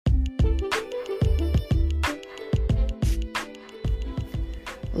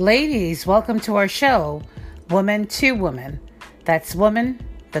Ladies, welcome to our show, Woman to Woman. That's woman,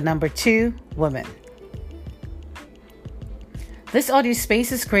 the number 2, woman. This audio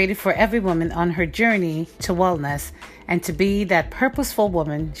space is created for every woman on her journey to wellness and to be that purposeful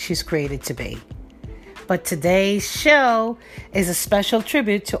woman she's created to be. But today's show is a special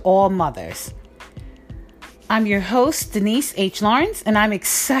tribute to all mothers. I'm your host, Denise H. Lawrence, and I'm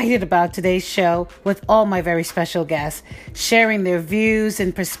excited about today's show with all my very special guests, sharing their views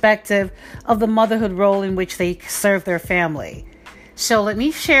and perspective of the motherhood role in which they serve their family. So let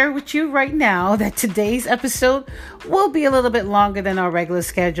me share with you right now that today's episode will be a little bit longer than our regular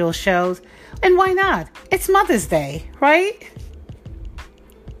scheduled shows. And why not? It's Mother's Day, right?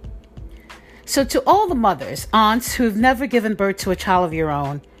 So to all the mothers, aunts who've never given birth to a child of your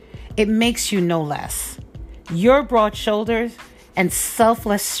own, it makes you no less. Your broad shoulders and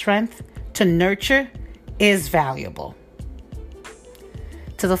selfless strength to nurture is valuable.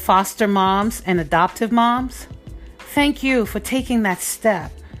 To the foster moms and adoptive moms, thank you for taking that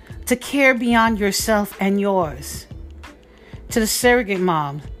step to care beyond yourself and yours. To the surrogate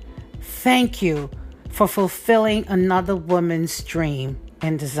moms, thank you for fulfilling another woman's dream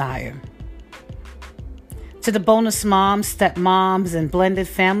and desire. To the bonus moms, stepmoms, and blended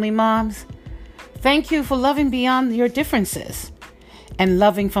family moms, thank you for loving beyond your differences and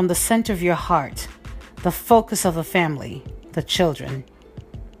loving from the center of your heart, the focus of the family, the children.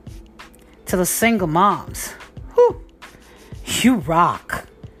 To the single moms, you rock.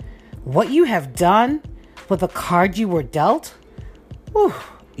 What you have done with the card you were dealt,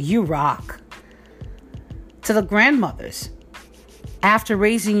 you rock. To the grandmothers, after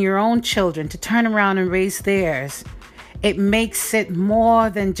raising your own children to turn around and raise theirs, it makes it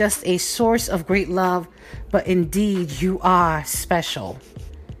more than just a source of great love, but indeed you are special.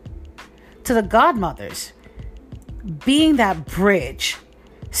 To the godmothers, being that bridge,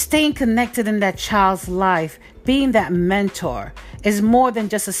 staying connected in that child's life, being that mentor is more than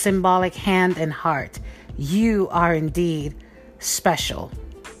just a symbolic hand and heart. You are indeed special.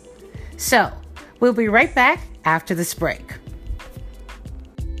 So, we'll be right back after this break.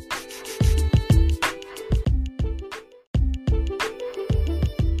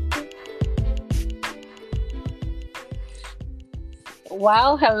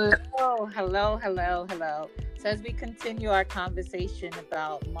 Well, hello. So as we continue our conversation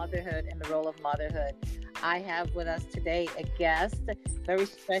about motherhood and the role of motherhood, I have with us today a guest, very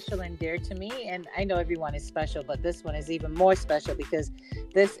special and dear to me. And I know everyone is special, but this one is even more special because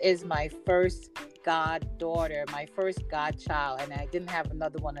this is my first goddaughter, my first godchild. And I didn't have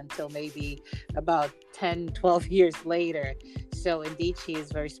another one until maybe about 10, 12 years later. So indeed, she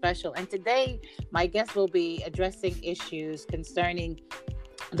is very special. And today, my guest will be addressing issues concerning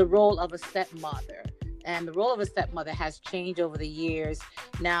the role of a stepmother. And the role of a stepmother has changed over the years.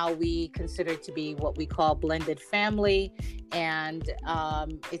 Now we consider it to be what we call blended family. And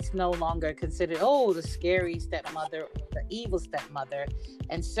it's no longer considered, the scary stepmother or the evil stepmother.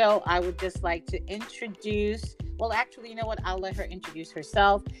 And so I would just like to introduce, you know what? I'll let her introduce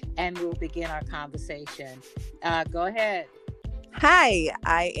herself and we'll begin our conversation. Go ahead. Hi,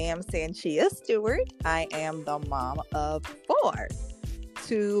 I am Sanchia Stewart. I am the mom of 4,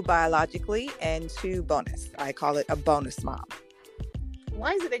 2 biologically and 2 bonus. I call it a bonus mom.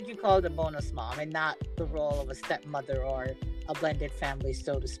 Why is it that you call it a bonus mom and not the role of a stepmother or a blended family,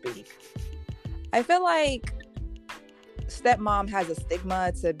 so to speak? I feel like stepmom has a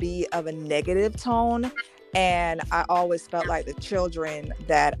stigma to be of a negative tone. And I always felt like the children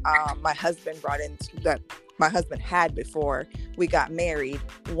that my husband my husband had before we got married,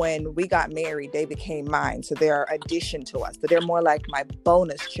 when we got married, they became mine. So they're addition to us. So they're more like my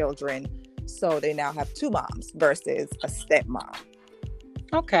bonus children. So they now have 2 moms versus a stepmom.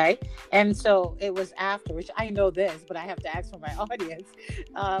 Okay. And so it was after, which I know this, but I have to ask for my audience.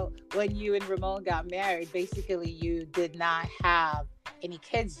 When you and Ramon got married, basically you did not have any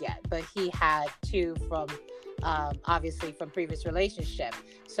kids yet, but he had 2 from obviously from previous relationship.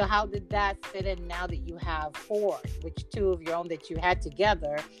 So how did that fit in now that you have 4, which 2 of your own that you had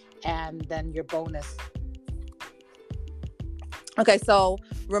together and then your bonus? Okay, so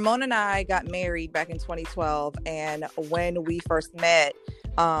Ramon and I got married back in 2012, and when we first met,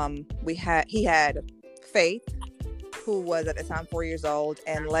 he had Faith, who was at the time 4 years old,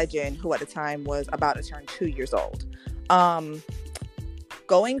 and Legend, who at the time was about to turn 2 years old.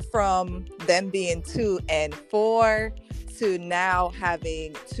 Going from them being 2 and 4 to now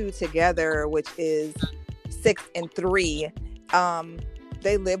having 2 together, which is 6 and 3,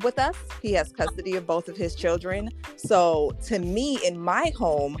 they live with us. He has custody of both of his children. So to me, in my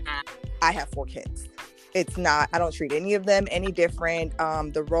home, I have 4 kids. It's not, I don't treat any of them any different.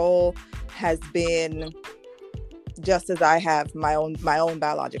 The role has been just as I have my own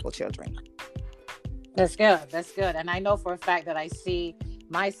biological children. That's good. That's good. And I know for a fact that I see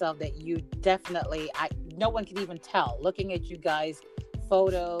myself that you definitely, no one can even tell looking at you guys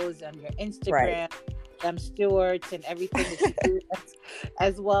photos and your Instagram, Right. stewards and everything that you do,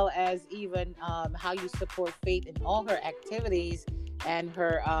 as well as even how you support Faith in all her activities and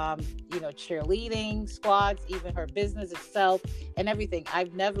her cheerleading squads, even her business itself and everything.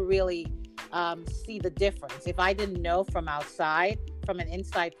 I've never really see the difference. If I didn't know from outside, from an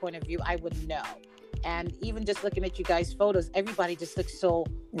inside point of view, I would know. And even just looking at you guys' photos, everybody just looks so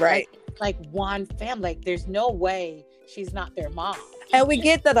Right. like one family. Like there's no way she's not their mom. And we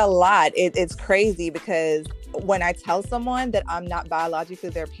get that a lot. It's crazy because when I tell someone that I'm not biologically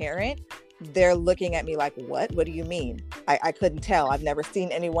their parent, they're looking at me like, what? What do you mean? I couldn't tell. I've never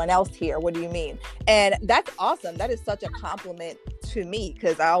seen anyone else here. What do you mean? And that's awesome. That is such a compliment to me,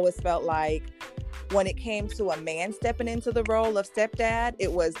 because I always felt like when it came to a man stepping into the role of stepdad,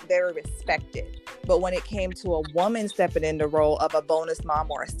 it was very respected. But when it came to a woman stepping in the role of a bonus mom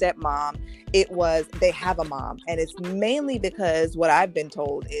or a stepmom, it was, they have a mom. And it's mainly because what I've been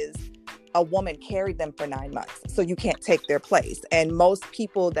told is a woman carried them for 9 months, so you can't take their place. And most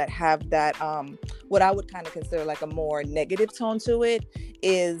people that have that, what I would kind of consider like a more negative tone to it,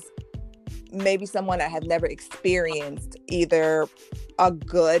 is maybe someone that has never experienced either a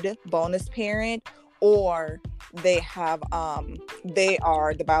good bonus parent, or they have they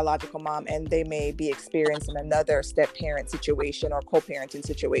are the biological mom and they may be experiencing another step parent situation or co-parenting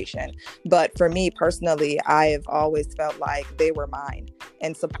situation. But for me personally, I've always felt like they were mine,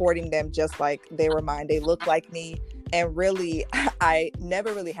 and supporting them just like they were mine. They look like me, and really I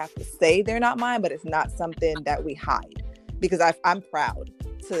never really have to say they're not mine, but it's not something that we hide, because I'm proud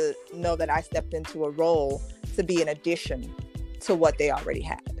to know that I stepped into a role to be an addition to what they already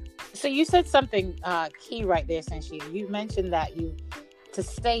had. So you said something key right there, Sanshia. You mentioned that to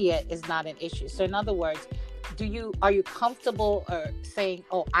say it is not an issue. So in other words, are you comfortable saying,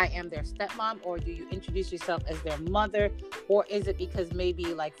 oh, I am their stepmom, or do you introduce yourself as their mother? Or is it because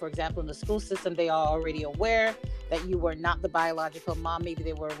maybe, like, for example, in the school system, they are already aware that you were not the biological mom? Maybe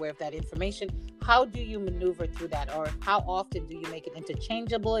they were aware of that information. How do you maneuver through that? Or how often do you make it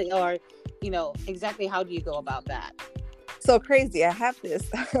interchangeable? Or, exactly how do you go about that? So crazy. I have this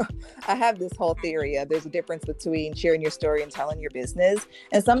whole theory of there's a difference between sharing your story and telling your business.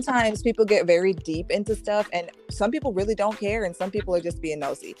 And sometimes people get very deep into stuff, and some people really don't care, and some people are just being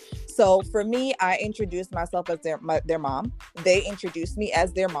nosy. So for me, I introduced myself as their mom. They introduced me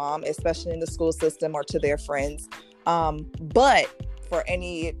as their mom, especially in the school system or to their friends. But for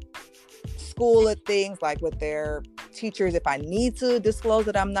any school things, like with their teachers, if I need to disclose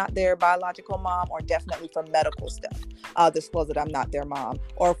that I'm not their biological mom, or definitely for medical stuff, I'll disclose that I'm not their mom.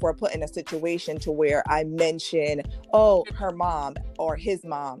 Or if we're put in a situation to where I mention, oh, her mom or his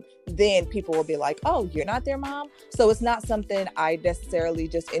mom, then people will be like, oh, you're not their mom? So it's not something I necessarily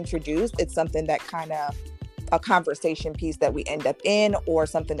just introduced. It's something that kind of a conversation piece that we end up in, or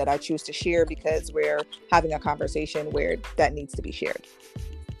something that I choose to share because we're having a conversation where that needs to be shared.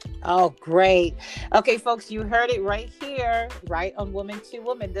 Oh, great. Okay, folks, you heard it right here, right on Woman to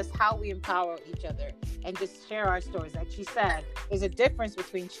Woman. This is how we empower each other and just share our stories. Like she said, there's a difference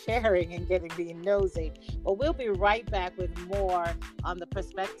between sharing and being nosy. But we'll be right back with more on the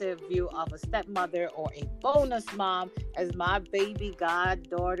perspective view of a stepmother or a bonus mom, as my baby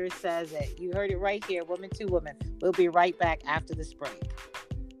goddaughter says it. You heard it right here, Woman to Woman. We'll be right back after this break.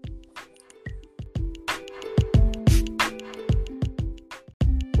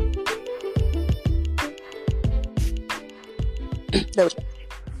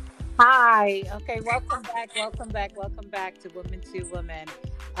 Hi. Okay, welcome back to Woman to Woman.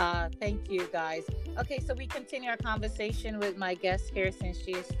 Thank you, guys. Okay, so we continue our conversation with my guest here,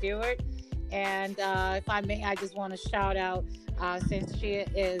 Sanshia Stewart. And if I may, I just want to shout out, Sanshia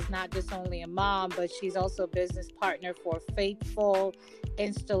is not just only a mom, but she's also a business partner for Faithful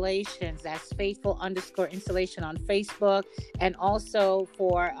Installations. That's Faithful_installation on Facebook. And also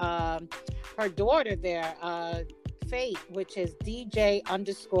for her daughter there, Faith, which is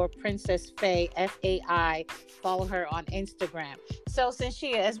DJ_Princess Faye, FAI. Follow her on Instagram. So,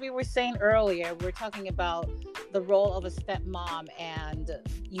 Sanshia, as we were saying earlier, we're talking about the role of a stepmom and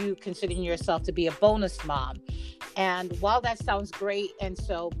you considering yourself to be a bonus mom. And while that sounds great, and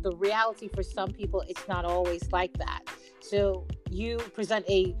so the reality for some people, it's not always like that. So you present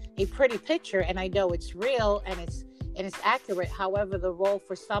a pretty picture, and I know it's real and it's accurate. However, the role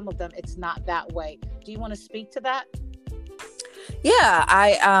for some of them, it's not that way. Do you want to speak to that? Yeah,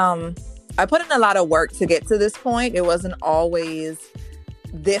 I put in a lot of work to get to this point. It wasn't always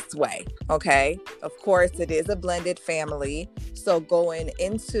this way. Okay. Of course, it is a blended family. So going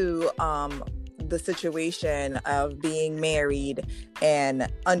into the situation of being married and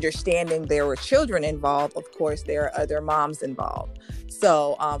understanding there were children involved, of course, there are other moms involved.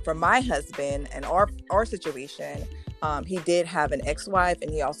 So for my husband and our situation, he did have an ex-wife,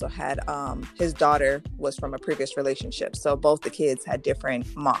 and he also had his daughter was from a previous relationship. So both the kids had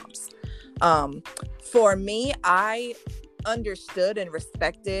different moms. For me, I understood and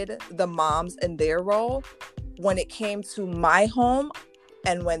respected the moms in their role when it came to my home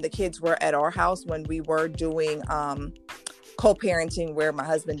and when the kids were at our house, when we were doing co-parenting where my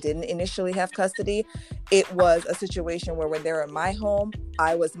husband didn't initially have custody. It was a situation where when they were in my home,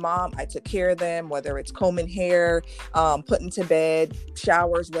 I was mom. I took care of them, whether it's combing hair, putting to bed,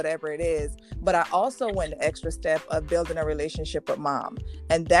 showers, whatever it is. But I also went the extra step of building a relationship with mom.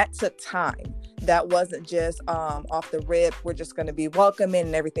 And that took time. That wasn't just off the rip, we're just going to be welcoming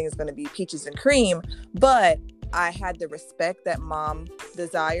and everything's going to be peaches and cream. But I had the respect that mom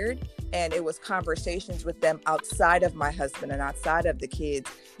desired. And it was conversations with them outside of my husband and outside of the kids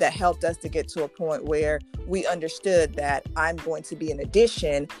that helped us to get to a point where we understood that I'm going to be an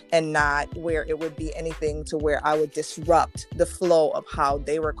addition and not where it would be anything to where I would disrupt the flow of how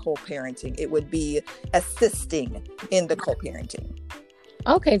they were co-parenting. It would be assisting in the co-parenting.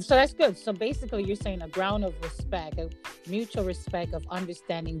 Okay, so that's good. So basically you're saying a ground of respect, a mutual respect of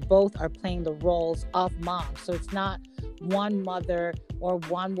understanding both are playing the roles of mom. So it's not one mother or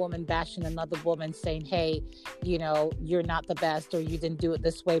one woman bashing another woman saying, hey, you know, you're not the best or you didn't do it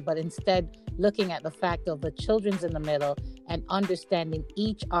this way, but instead looking at the fact of the children's in the middle and understanding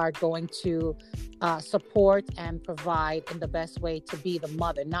each are going to support and provide in the best way to be the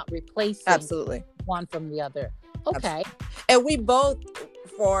mother, not replacing Absolutely. one from the other. Okay. Absolutely. And we both,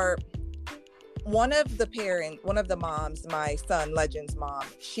 for one of the moms, my son Legend's mom,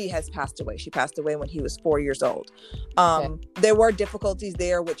 she has passed away. She passed away when he was 4 years old. There were difficulties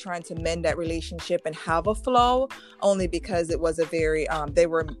there with trying to mend that relationship and have a flow, only because it was a very, they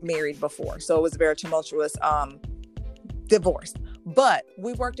were married before. So it was a very tumultuous divorce. But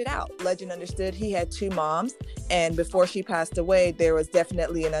we worked it out. Legend understood he had two moms. And before she passed away, there was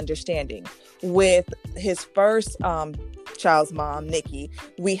definitely an understanding. With his first child's mom, Nikki,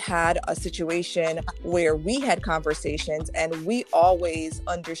 we had a situation where we had conversations and we always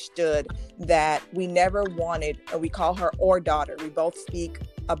understood that we never wanted, we call her our daughter. We both speak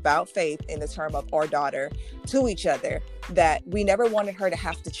about faith in the term of our daughter to each other, that we never wanted her to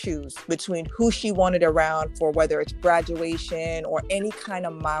have to choose between who she wanted around for, whether it's graduation or any kind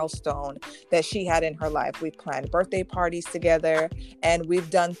of milestone that she had in her life. We planned birthday parties together and we've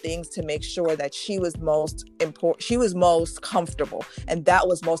done things to make sure that she was most comfortable. And that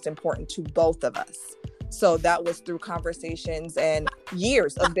was most important to both of us. So that was through conversations and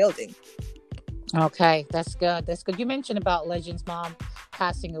years of building. Okay, that's good. That's good. You mentioned about Legend's mom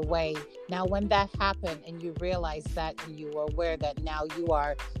passing away. Now, when that happened and you realized that and you were aware that now you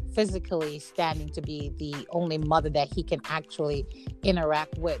are physically standing to be the only mother that he can actually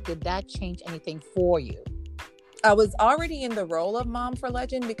interact with, did that change anything for you? I was already in the role of mom for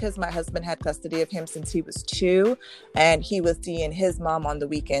Legend because my husband had custody of him since he was 2, and he was seeing his mom on the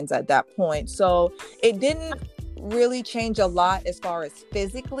weekends at that point. So it didn't really change a lot as far as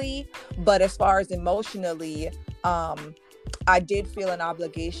physically, but as far as emotionally, I did feel an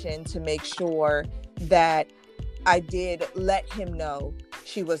obligation to make sure that I did let him know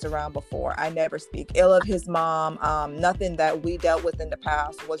she was around before. I never speak ill of his mom. Nothing that we dealt with in the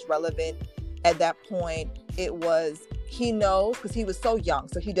past was relevant at that point. It was, he knows because he was so young,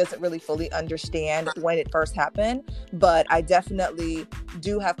 so he doesn't really fully understand when it first happened. But I definitely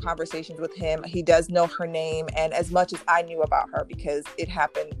do have conversations with him. He does know her name, and as much as I knew about her, because it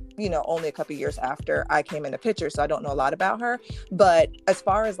happened, only a couple years after I came in the picture, so I don't know a lot about her. But as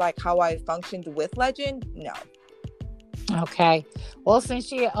far as like how I functioned with Legend, no. Okay. Well,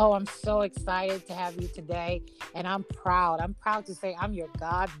 I'm so excited to have you today, and I'm proud. I'm proud to say I'm your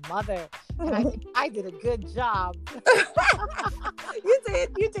godmother, and I think I did a good job.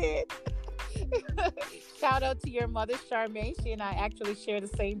 You did. Shout out to your mother, Charmaine. She and I actually share the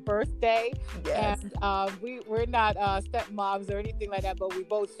same birthday. Yes. And we're not stepmoms or anything like that, but we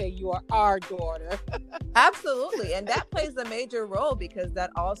both say you are our daughter. Absolutely. And that plays a major role because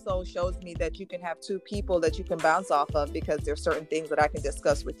that also shows me that you can have two people that you can bounce off of, because there's certain things that I can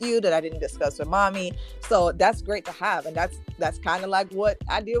discuss with you that I didn't discuss with mommy. So that's great to have. And that's kind of like what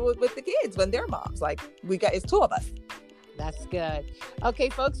I deal with the kids when they're moms. Like it's two of us. That's good. Okay,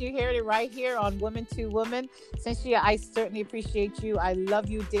 folks, you heard it right here on Women to Women. Cynthia, I certainly appreciate you. I love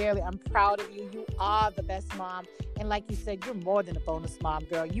you dearly. I'm proud of you. You are the best mom. And like you said, you're more than a bonus mom,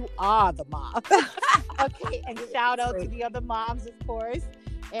 girl. You are the mom. Okay, and shout out to the other moms, of course.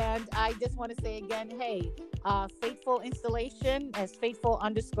 And I just want to say again, hey, Faithful Installation as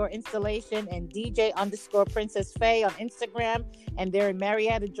Faithful_Installation and DJ_Princess Faye on Instagram. And they're in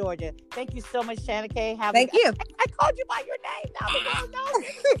Marietta, Georgia. Thank you so much, Shanna Kay. Thank you. I called you by your name. Now they don't know.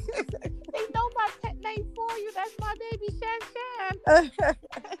 They know my pet name for you. That's my baby, Shan Shan.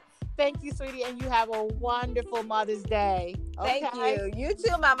 Thank you, sweetie. And you have a wonderful Mother's Day. Okay? Thank you. You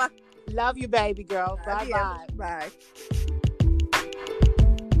too, Mama. Love you, baby girl. Bye-bye. Bye.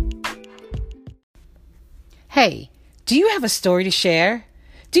 Hey, do you have a story to share?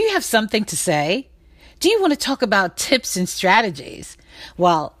 Do you have something to say? Do you want to talk about tips and strategies?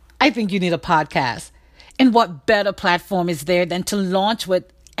 Well, I think you need a podcast. And what better platform is there than to launch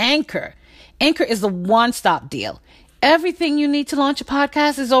with Anchor? Anchor is the one-stop deal. Everything you need to launch a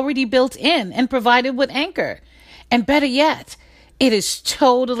podcast is already built in and provided with Anchor. And better yet, it is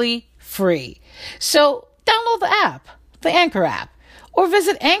totally free. So download the app, the Anchor app, or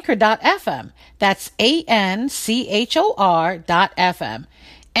visit anchor.fm. That's ANCHOR.FM.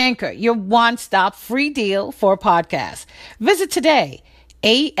 Anchor, your one-stop free deal for podcasts. Visit today,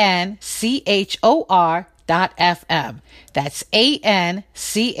 ANCHOR.FM. That's ANCHOR.FM.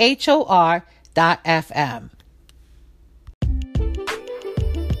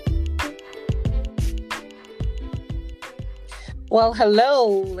 Well,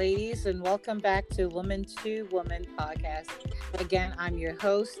 hello, ladies, and welcome back to Woman to Woman podcast. Again, I'm your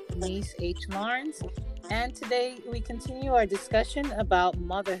host, Denise H. Lawrence, and today we continue our discussion about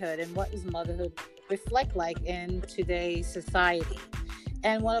motherhood and what does motherhood reflect like in today's society.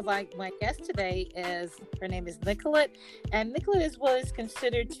 And one of my guests today her name is Nicolette, and Nicolette is what is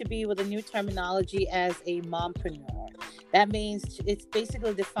considered to be, with a new terminology, as a mompreneur. That means it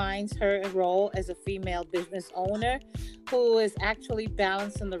basically defines her role as a female business owner who is actually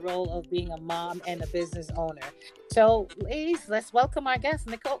balancing the role of being a mom and a business owner. So, ladies, let's welcome our guest.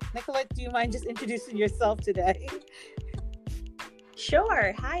 Nicolette, do you mind just introducing yourself today?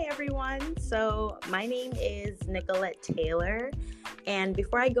 Sure. Hi, everyone. So my name is Nicolette Taylor. And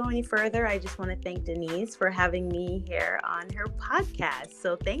before I go any further, I just want to thank Denise for having me here on her podcast.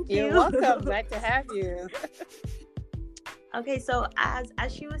 So thank you. You're welcome. Glad to have you. Okay, so as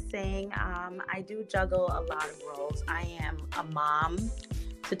she was saying, I do juggle a lot of roles. I am a mom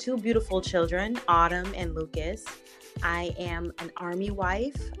to two beautiful children, Autumn and Lucas. I am an Army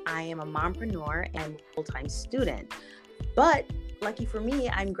wife. I am a mompreneur and full-time student. But lucky for me,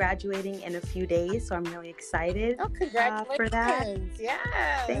 I'm graduating in a few days, so I'm really excited for that.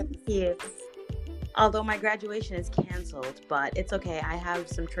 Yeah. Thank you. Although my graduation is canceled, but it's okay. I have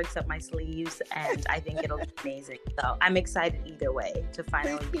some tricks up my sleeves, and I think it'll be amazing. So I'm excited either way to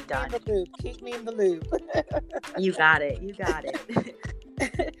finally be done. Keep me in the loop. You got it.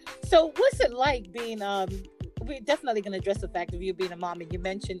 So what's it like being, we're definitely going to address the fact of you being a mom, and you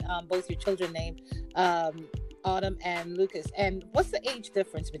mentioned both your children named Autumn and Lucas. And what's the age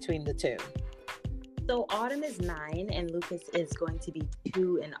difference between the two? So Autumn is 9 and Lucas is going to be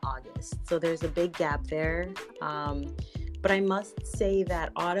 2 in August. So there's a big gap there. But I must say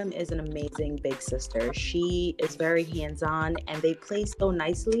that Autumn is an amazing big sister. She is very hands-on and they play so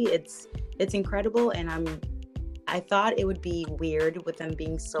nicely. It's incredible, and I thought it would be weird with them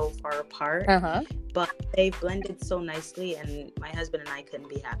being so far apart, but they've blended so nicely, and my husband and I couldn't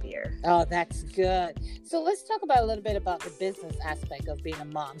be happier. Oh, that's good. So let's talk about a little bit about the business aspect of being a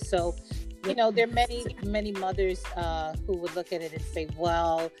mom. So, you know, there are many mothers who would look at it and say,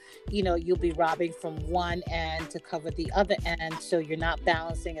 well, you know, you'll be robbing from one end to cover the other end, so you're not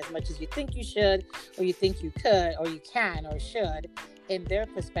balancing as much as you think you should, or you think you could, or you can, or should, in their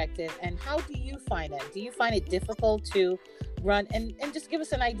perspective. And how do you find it? Do you find it difficult to run, and just give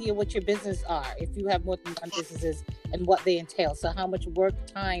us an idea what your business are, if you have more than one businesses, and what they entail? So how much work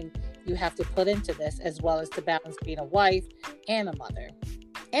time you have to put into this, as well as to balance being a wife and a mother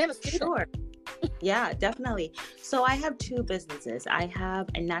and a student. Sure. Yeah, definitely. So I have 2 businesses. I have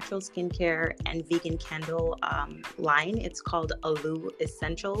a natural skincare and vegan candle line. It's called Alu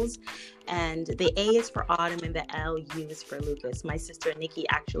Essentials. And the A is for Autumn and the LU is for Lucas. My sister Nikki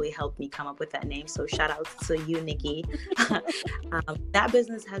actually helped me come up with that name. So shout out to you, Nikki. That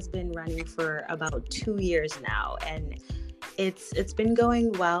business has been running for about 2 years now. And it's been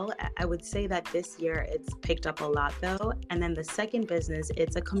going well. I would say that this year it's picked up a lot though. And then the second business,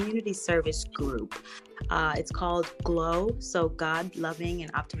 it's a community service group. It's called GLOW, so God Loving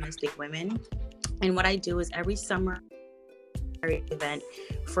and Optimistic Women. And what I do is every summer event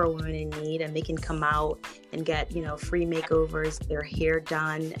for women in need, and they can come out and get, free makeovers, their hair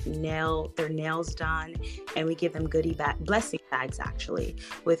done, their nails done, and we give them blessing bags actually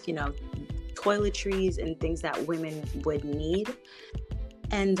with, toiletries and things that women would need.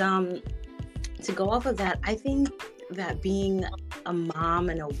 And to go off of that, I think that being a mom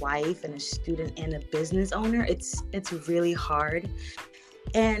and a wife and a student and a business owner, it's really hard.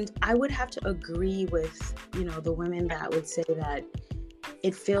 And I would have to agree with, the women that would say that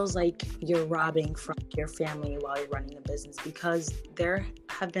it feels like you're robbing from your family while you're running a business, because there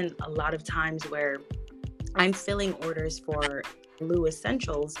have been a lot of times where I'm filling orders for Lou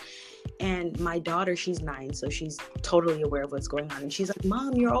Essentials, and my daughter, she's 9, so she's totally aware of what's going on. And she's like,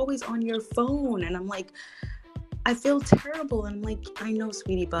 Mom, you're always on your phone. And I'm like, I feel terrible. And I'm like, I know,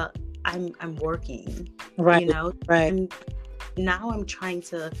 sweetie, but I'm working, right? Right. And now I'm trying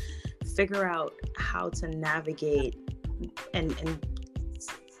to figure out how to navigate and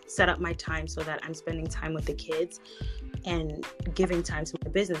set up my time so that I'm spending time with the kids and giving time to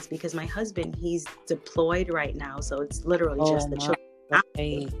my business, because my husband, he's deployed right now, so it's literally just the children.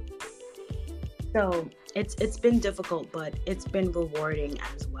 So it's been difficult, but it's been rewarding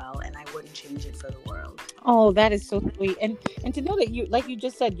as well, and I wouldn't change it for the world. Oh, that is so sweet. And to know that you, like you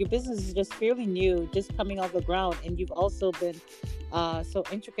just said, your business is just fairly new, just coming off the ground, and you've also been so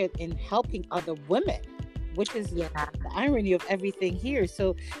intricate in helping other women, which is the irony of everything here.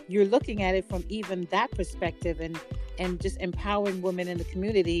 So you're looking at it from even that perspective, and just empowering women in the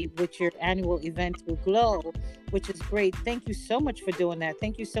community with your annual event through Glow, which is great. Thank you so much for doing that.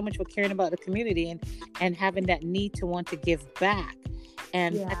 Thank you so much for caring about the community and having that need to want to give back.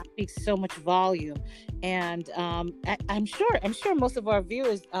 And that speaks so much volume. And I'm sure most of our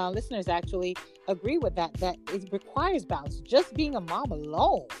listeners actually agree with that it requires balance. Just being a mom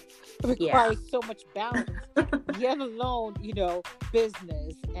alone requires so much balance, yet alone,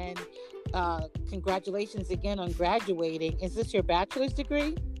 business. And congratulations again on graduating. Is this your bachelor's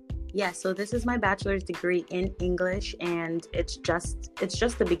degree? Yeah, so this is my bachelor's degree in English, and it's just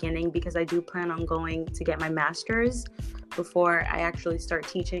the beginning, because I do plan on going to get my master's before I actually start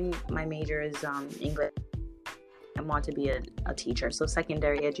teaching. My major is English. I want to be a teacher, so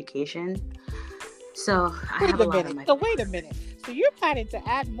secondary education. So I have a lot on my So wait a minute. So you're planning to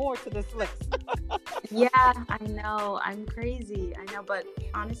add more to this list? Yeah, I know. I'm crazy. I know, but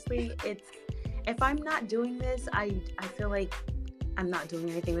honestly, if I'm not doing this, I feel like I'm not doing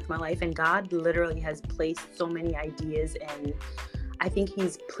anything with my life. And God literally has placed so many ideas, and I think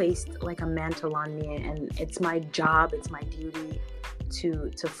He's placed like a mantle on me, and it's my job, it's my duty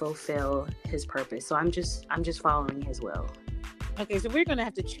to fulfill His purpose. So I'm just following His will. Okay, so we're going to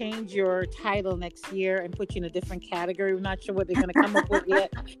have to change your title next year and put you in a different category. We're not sure what they're going to come up with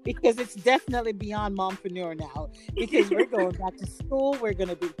yet, because it's definitely beyond mompreneur now, because we're going back to school. We're going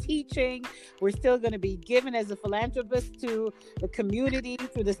to be teaching. We're still going to be giving as a philanthropist to the community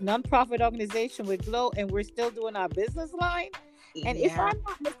through this nonprofit organization with Glow, and we're still doing our business line. And if I'm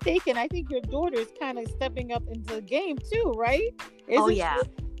not mistaken, I think your daughter is kind of stepping up into the game too, right? Oh, yeah.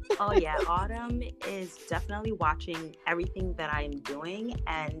 Autumn is definitely watching everything that I'm doing.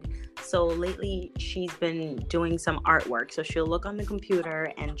 And so lately she's been doing some artwork. So she'll look on the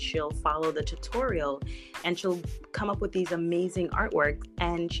computer and she'll follow the tutorial, and she'll come up with these amazing artwork.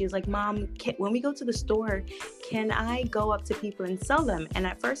 And she's like, Mom, when we go to the store, can I go up to people and sell them? And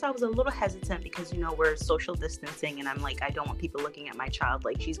at first I was a little hesitant, because, we're social distancing, and I'm like, I don't want people looking at my child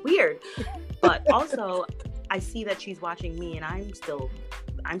like she's weird. But also I see that she's watching me, and I'm still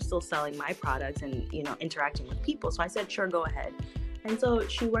selling my products and, interacting with people. So I said, sure, go ahead. And so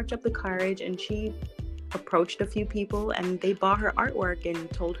she worked up the courage, and she approached a few people, and they bought her artwork and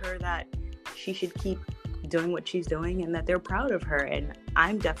told her that she should keep doing what she's doing, and that they're proud of her. And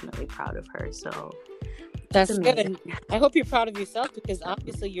I'm definitely proud of her. So that's good. And I hope you're proud of yourself, because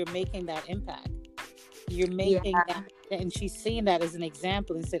obviously you're making that impact. You're making that, and she's seeing that as an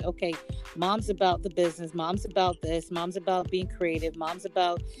example and said, okay, Mom's about the business, Mom's about this, Mom's about being creative, Mom's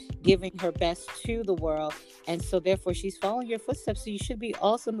about giving her best to the world. And so therefore she's following your footsteps. So you should be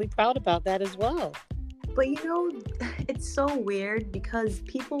awesomely proud about that as well. But it's so weird, because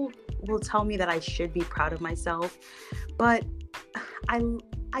people will tell me that I should be proud of myself, but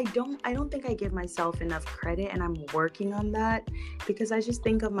I don't think I give myself enough credit, and I'm working on that, because I just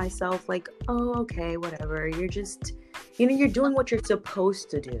think of myself like, oh, okay, whatever. You're just, you're doing what you're supposed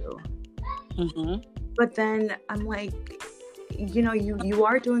to do. Mm-hmm. But then I'm like, you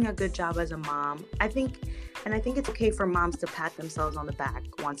are doing a good job as a mom. I think it's okay for moms to pat themselves on the back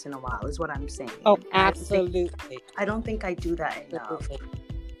once in a while, is what I'm saying. Oh, absolutely. I don't think I do that enough.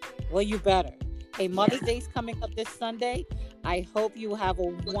 Well, you better. Hey, Mother's Day is coming up this Sunday. I hope you have a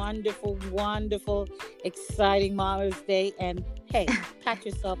wonderful, wonderful, exciting Mother's Day. And hey, pat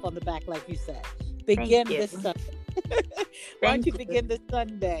yourself on the back, like you said. Begin this Sunday. Why don't you begin this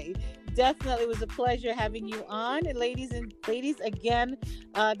Sunday? Definitely was a pleasure having you on. And ladies, again,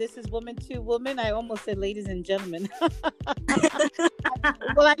 this is Woman to Woman. I almost said ladies and gentlemen.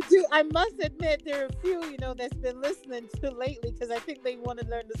 Well, I must admit there are a few, that's been listening to lately, because I think they want to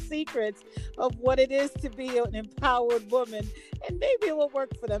learn the secrets of what it is to be an empowered woman. And maybe it will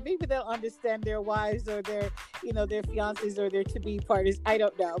work for them. Maybe they'll understand their wives or their fiancés or their to-be partners. I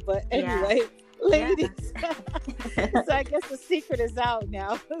don't know. But anyway. Yeah. Ladies, so I guess the secret is out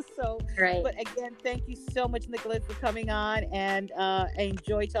now. So, right. But again, thank you so much, Nicolette, for coming on, and I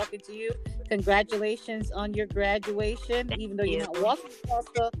enjoy talking to you. Congratulations on your graduation. Thank Even though you're not walking across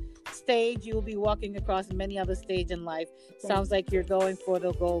the stage, you will be walking across many other stages in life. Sounds like you're going for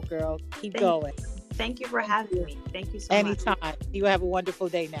the goal, girl. Keep going. Thank you for having me. Thank you so much. Anytime. You have a wonderful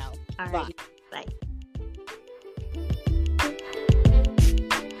day now. All right. Bye.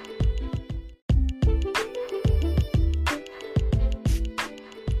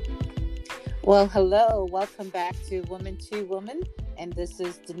 Well, hello. Welcome back to Woman to Woman. And this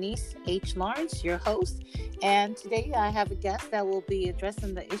is Denise H. Lawrence, your host. And today I have a guest that will be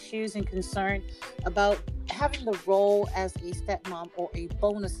addressing the issues and concern about having the role as a stepmom or a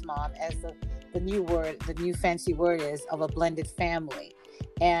bonus mom, as the new fancy word is, of a blended family,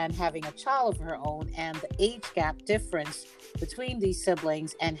 and having a child of her own, and the age gap difference between these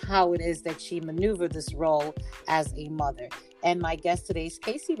siblings and how it is that she maneuvered this role as a mother. And my guest today is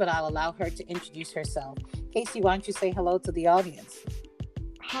Casey, but I'll allow her to introduce herself. Casey, why don't you say hello to the audience?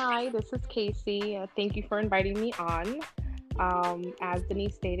 Hi, this is Casey. Thank you for inviting me on. As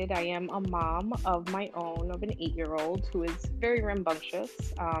Denise stated, I am a mom of my own, of an 8-year-old who is very rambunctious,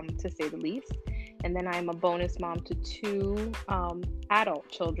 to say the least. And then I'm a bonus mom to 2 adult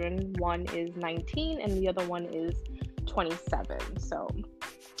children. One is 19 and the other one is 27. So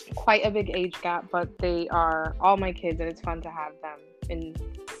quite a big age gap, but they are all my kids, and it's fun to have them in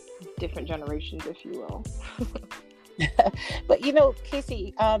different generations, if you will. But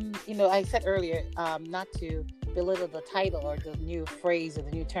Casey, I said earlier not to belittle the title or the new phrase or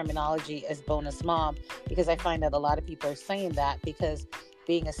the new terminology as bonus mom, because I find that a lot of people are saying that because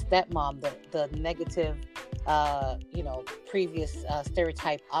being a stepmom, the negative previous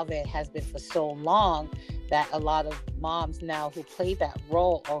stereotype of it has been for so long that a lot of moms now who play that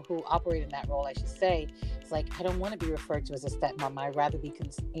role, or who operate in that role, I should say, it's like, I don't want to be referred to as a stepmom. I'd rather be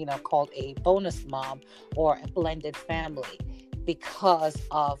called a bonus mom or a blended family, because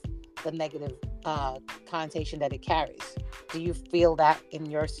of the negative connotation that it carries. Do you feel that in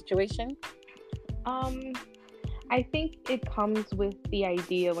your situation? I think it comes with the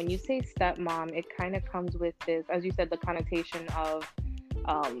idea, when you say stepmom, it kind of comes with this, as you said, the connotation of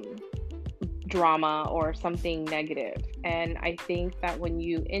drama or something negative. And I think that when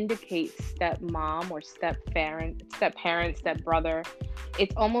you indicate stepmom or step-parent, stepbrother,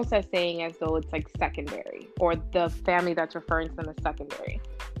 it's almost as saying as though it's like secondary, or the family that's referring to them as secondary.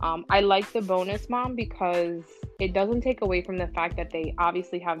 I like the bonus mom because it doesn't take away from the fact that they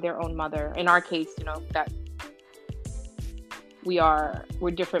obviously have their own mother. In our case, that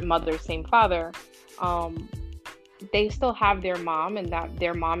we're different mothers, same father. They still have their mom, and that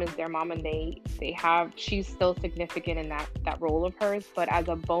their mom is their mom, and she's still significant in that role of hers. But as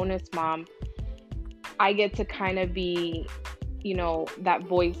a bonus mom, I get to kind of be, that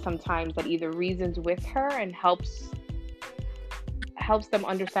voice sometimes that either reasons with her and helps them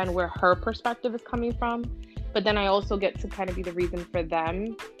understand where her perspective is coming from. But then I also get to kind of be the reason for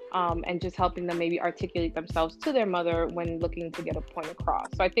them, and just helping them maybe articulate themselves to their mother when looking to get a point across.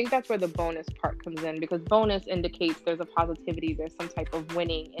 So I think that's where the bonus part comes in, because bonus indicates there's a positivity, there's some type of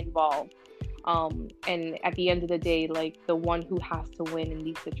winning involved. And at the end of the day, like, the one who has to win in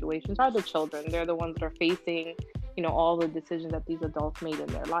these situations are the children. They're the ones that are facing, all the decisions that these adults made in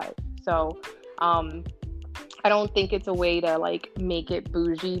their life. So I don't think it's a way to like make it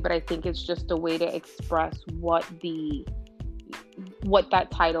bougie, but I think it's just a way to express what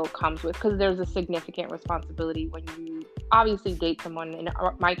that title comes with, because there's a significant responsibility when you obviously date someone, in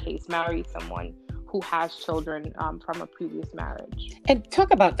my case, marry someone who has children from a previous marriage. And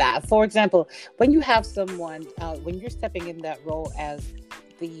talk about that. For example, when you have someone, when you're stepping in that role as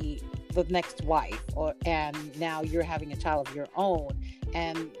the next wife, and now you're having a child of your own,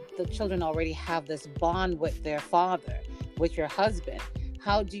 and the children already have this bond with their father, with your husband,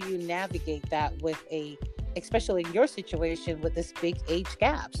 how do you navigate that with a especially in your situation with this big age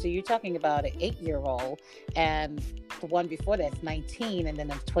gap. So you're talking about an 8-year-old, and the one before that's 19, and then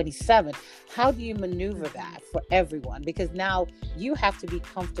it's 27. How do you maneuver that for everyone? Because now you have to be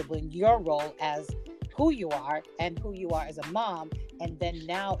comfortable in your role as who you are and who you are as a mom, and then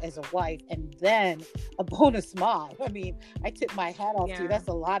now as a wife, and then a bonus mom. I mean, I tip my hat off to you. That's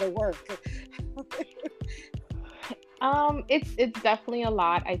a lot of work. It's definitely a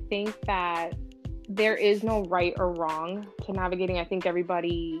lot. I think that there is no right or wrong to navigating. I think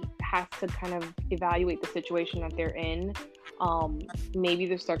everybody has to kind of evaluate the situation that they're in. Maybe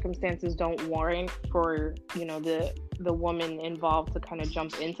the circumstances don't warrant for, the woman involved to kind of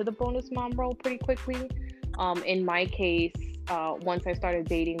jump into the bonus mom role pretty quickly. In my case, once I started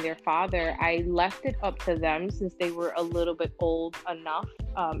dating their father, I left it up to them since they were a little bit old enough,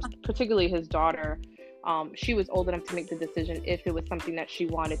 particularly his daughter. She was old enough to make the decision if it was something that she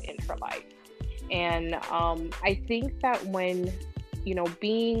wanted in her life. And I think that when,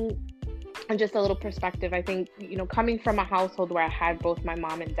 and just a little perspective, I think, coming from a household where I had both my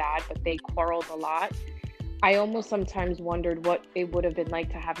mom and dad, but they quarreled a lot, I almost sometimes wondered what it would have been like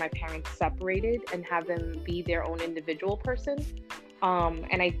to have my parents separated and have them be their own individual person.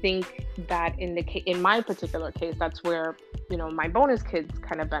 And I think that in my particular case, that's where, my bonus kids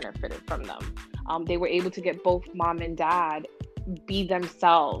kind of benefited from them. They were able to get both mom and dad be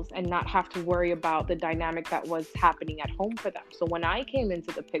themselves and not have to worry about the dynamic that was happening at home for them. So when I came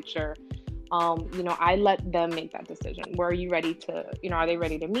into the picture, I let them make that decision. Are you ready to, are they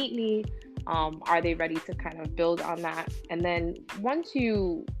ready to meet me? Are they ready to kind of build on that? And then once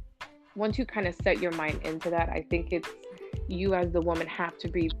you kind of set your mind into that, I think it's you as the woman have to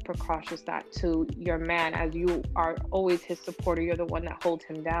be precautious that to your man, as you are always his supporter, you're the one that holds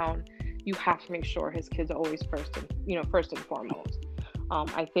him down. You have to make sure his kids are always first and foremost.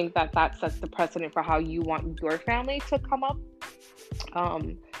 I think that sets the precedent for how you want your family to come up.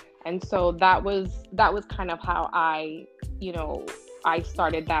 And so that was kind of how I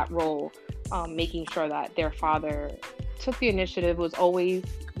started that role, making sure that their father took the initiative, was always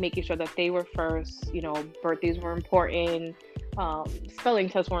making sure that they were first. Birthdays were important, spelling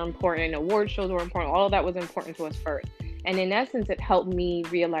tests were important, award shows were important. All of that was important to us first. And in essence, it helped me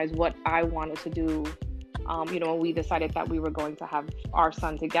realize what I wanted to do. When we decided that we were going to have our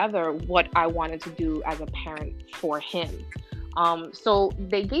son together, what I wanted to do as a parent for him. So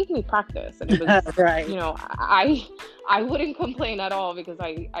they gave me practice, and it was, right. I wouldn't complain at all, because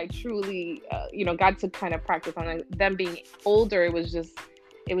I truly, got to kind of practice on it. Them being older. It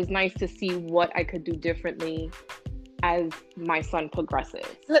was nice to see what I could do differently as my son progresses,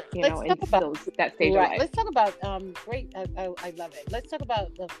 that stage of life. Let's talk about, great. I love it. Let's talk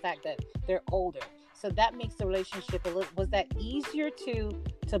about the fact that they're older. So that makes the relationship was that easier to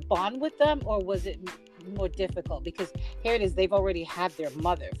bond with them, or was it more difficult? Because here it is, they've already had their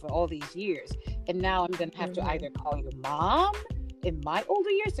mother for all these years, and now I'm going to have to either call you mom in my older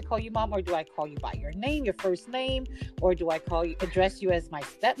years, to call you mom, or do I call you by your name, your first name, or do I address you as my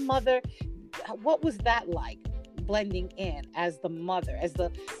stepmother? What was that like, blending in as the mother, as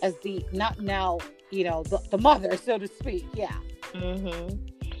the not now, the mother, so to speak? Yeah. Mm-hmm.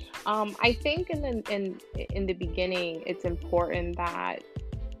 I think in the beginning, it's important that,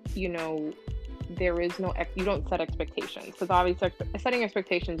 there is no, you don't set expectations, because obviously setting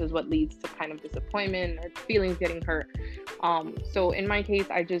expectations is what leads to kind of disappointment or feelings getting hurt. So in my case,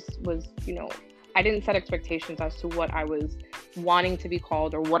 I just was, I didn't set expectations as to what I was wanting to be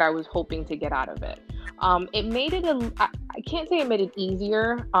called or what I was hoping to get out of it. It made it, I can't say it made it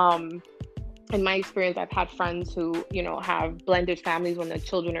easier. In my experience, I've had friends who, have blended families when the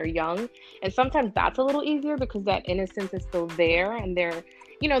children are young. And sometimes that's a little easier because that innocence is still there, and they're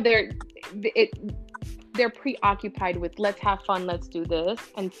preoccupied with, let's have fun, let's do this.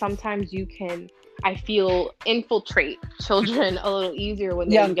 And sometimes you can, I feel, infiltrate children a little easier when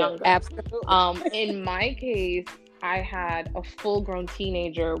they're younger. Absolutely. In my case, I had a full-grown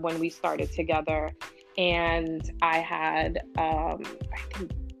teenager when we started together, and I had,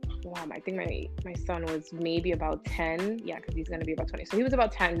 I think my son was maybe about 10. Yeah, because he's going to be about 20. So he was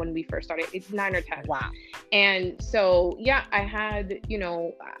about 10 when we first started. It's 9 or 10. Wow. And so, yeah, I had,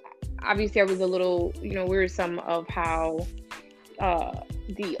 obviously I was a little, wearisome of how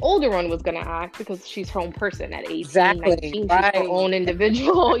the older one was going to act, because she's her own person at 18, 19, right. She's her own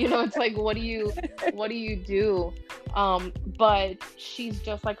individual. It's like, what do you do? But she's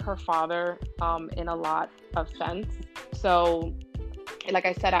just like her father in a lot of sense. So, like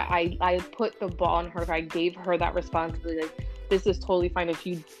I said, I put the ball in her. I gave her that responsibility. Like, this is totally fine if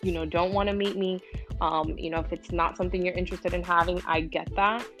you don't want to meet me. If it's not something you're interested in having, I get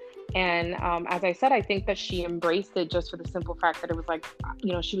that. And as I said, I think that she embraced it just for the simple fact that it was like,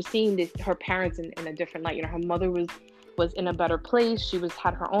 she was seeing her parents in a different light. Her mother was in a better place. She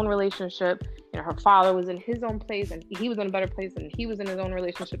had her own relationship. Her father was in his own place, and he was in a better place, and he was in his own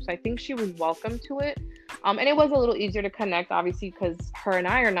relationship. So I think she was welcome to it. And it was a little easier to connect, obviously, because her and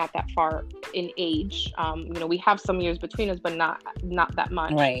I are not that far in age. We have some years between us, but not that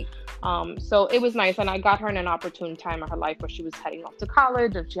much. Right. So it was nice. And I got her in an opportune time of her life where she was heading off to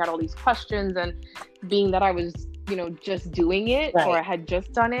college, and she had all these questions. And being that I was, just doing it, right. or I had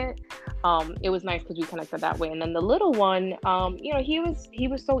just done it, it was nice because we connected that way. And then the little one, he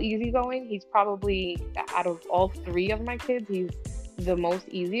was so easygoing. He's probably, out of all three of my kids, he's the most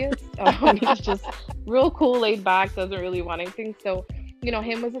easiest. He's just real cool, laid back, doesn't really want anything. So,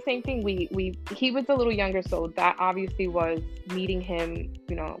 him was the same thing. He was a little younger, so that obviously was meeting him,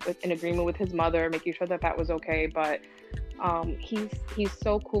 in agreement with his mother, making sure that was okay. But he's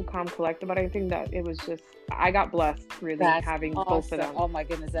so cool, calm, collected. But I think that it was just, I got blessed really having awesome. both of them. Oh my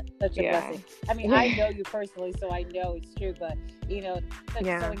goodness, that's such a blessing. I mean, I know you personally, so I know it's true. But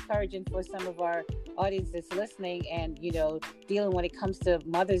that's so encouraging for some of our audience that's listening, and dealing when it comes to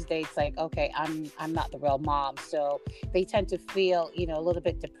Mother's Day. It's like, okay, I'm not the real mom, so they tend to feel a little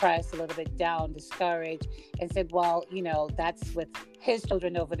bit depressed, a little bit down, discouraged, and said, well, that's with his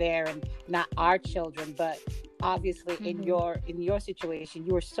children over there and not our children. But obviously, in your situation,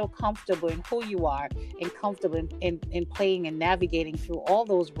 you are so comfortable in who you are and comfortable in playing and navigating through all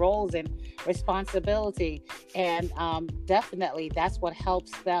those roles and responsibility, and definitely that's what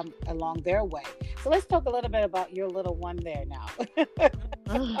helps them along their way. So let's talk a little bit about your little one there now.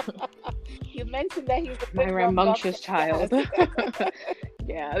 You mentioned that he's my rambunctious child.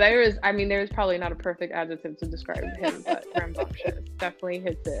 Yeah, there's probably not a perfect adjective to describe him, but rambunctious definitely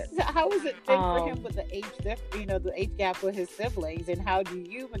hits it. So how was it for him with the age the age gap with his siblings, and how do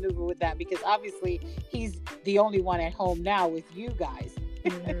you maneuver with that? Because obviously he's the only one at home now with you guys.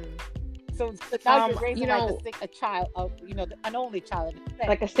 So now you're raising a child, an only child,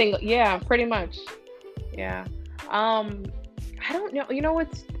 like a single, pretty much, yeah. I don't know.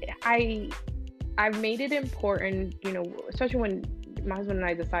 I've made it important, especially when my husband and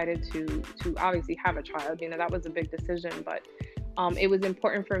I decided to obviously have a child. That was a big decision, but it was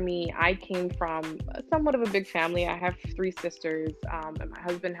important for me. I came from somewhat of a big family. I have 3 sisters, and my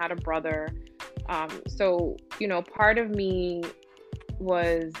husband had a brother. So, part of me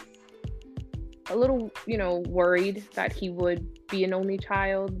was a little, worried that he would be an only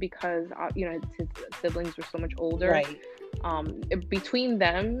child because, his siblings were so much older. Right. Between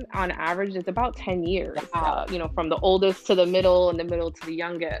them, on average, it's about 10 years, wow. From the oldest to the middle and the middle to the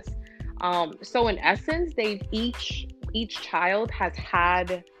youngest. So in essence, each child has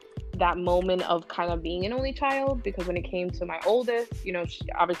had that moment of kind of being an only child, because when it came to my oldest, she,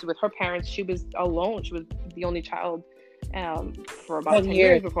 obviously with her parents, she was alone. She was the only child for about 10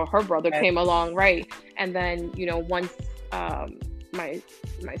 years before her brother came along, right? And then, once my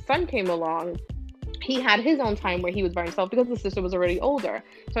son came along, he had his own time where he was by himself because the sister was already older.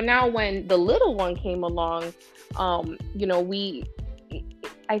 So now when the little one came along, I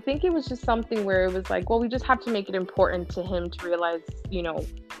think it was just something where it was like, well, we just have to make it important to him to realize,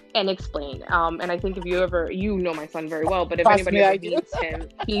 and explain. And I think if you ever, my son very well, but if anybody ever meets him,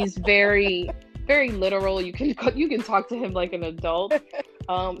 he's very, very literal. You can talk to him like an adult.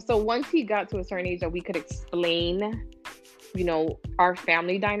 So once he got to a certain age that we could explain, our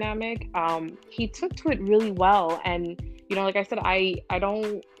family dynamic, he took to it really well. And, like I said, I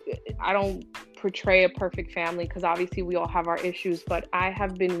don't portray a perfect family, because obviously we all have our issues, but I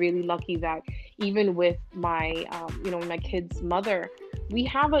have been really lucky that even with my, my kid's mother, we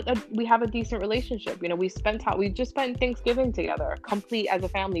have a decent relationship. We just spent Thanksgiving together, complete as a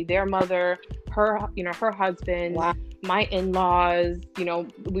family. Their mother, her husband, wow. My in-laws.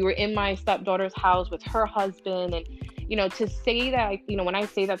 We were in my stepdaughter's house with her husband, and to say that, when I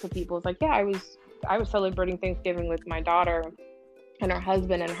say that to people, it's like, yeah, I was celebrating Thanksgiving with my daughter and her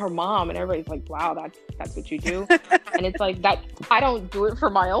husband and her mom, and everybody's like, wow, that's what you do. And it's like that. I don't do it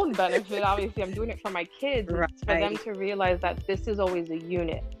for my own benefit. Obviously, I'm doing it for my kids, right. For them to realize that this is always a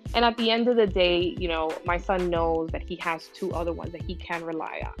unit. And at the end of the day, my son knows that he has 2 other ones that he can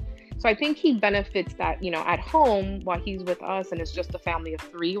rely on. So I think he benefits that, at home while he's with us, and it's just a family of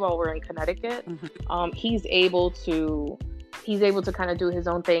 3 while we're in Connecticut. Mm-hmm. He's able to kind of do his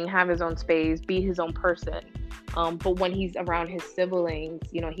own thing, have his own space, be his own person. But when he's around his siblings,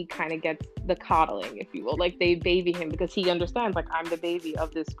 he kind of gets the coddling, if you will, like they baby him, because he understands, like, I'm the baby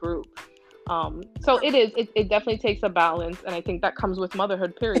of this group. So it definitely takes a balance, and I think that comes with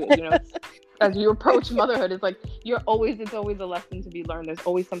motherhood, period. As you approach motherhood, it's like it's always a lesson to be learned. There's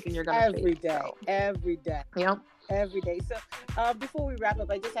always something you're gonna every face. day, So. every day. Yeah. Every day. So before we wrap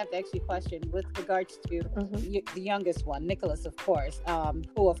up, I just have to ask you a question with regards to the youngest one, Nicholas, of course,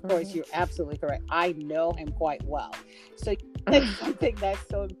 who, of course, you're absolutely correct. I know him quite well. So something that's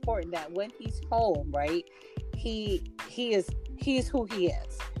so important, that when he's home, right, he is who he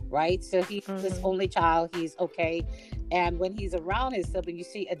is, right? So he's his only child. He's okay. And when he's around his sibling, you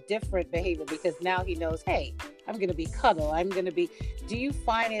see a different behavior, because now he knows, hey, I'm going to be cuddle. Do you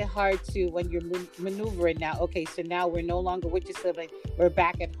find it hard to, when you're maneuvering now, okay, so now we're no longer with your sibling, we're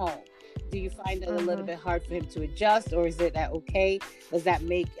back at home. Do you find it a little bit hard for him to adjust, or is it that okay? Does that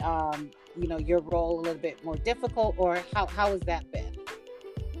make, your role a little bit more difficult, or how has that been?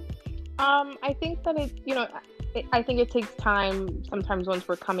 I think that I think it takes time sometimes once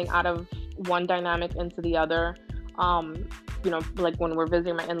we're coming out of one dynamic into the other. Like when we're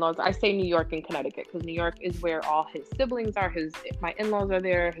visiting my in-laws, I say New York and Connecticut because New York is where all his siblings are. My in-laws are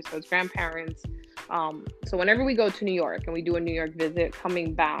there, his grandparents. So whenever we go to New York and we do a New York visit,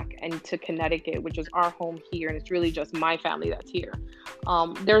 coming back and to Connecticut, which is our home here, and it's really just my family that's here.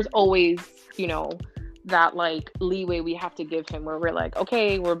 There's always, that like leeway we have to give him, where we're like,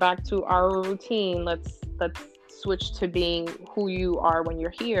 okay, we're back to our routine. Let's switch to being who you are when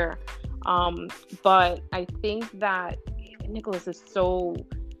you're here. But I think that Nicholas is so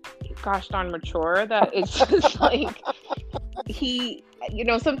gosh darn mature that it's just like he,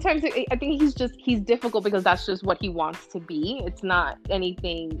 sometimes I think he's difficult because that's just what he wants to be. It's not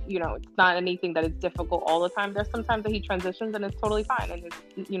anything, it's not anything that is difficult all the time. There's sometimes that he transitions and it's totally fine and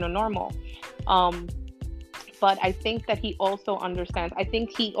it's, normal. But I think that he also understands. I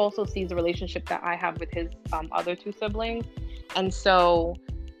think he also sees the relationship that I have with his other two siblings. And so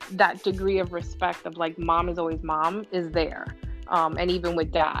that degree of respect of like mom is always mom is there. And even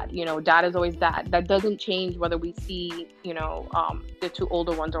with dad, dad is always dad. That doesn't change whether we see, the two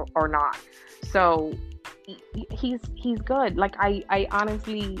older ones or not. So he's good. Like I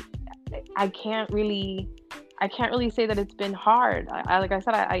honestly, I can't really say that it's been hard. Like I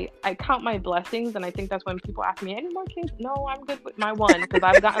said, I count my blessings, and I think that's when people ask me, any more kids? No, I'm good with my one, because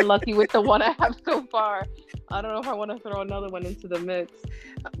I've gotten lucky with the one I have so far. I don't know if I want to throw another one into the mix,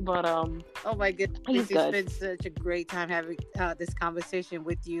 but oh my goodness, it's been such a great time having this conversation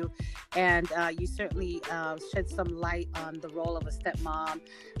with you, and you certainly shed some light on the role of a stepmom,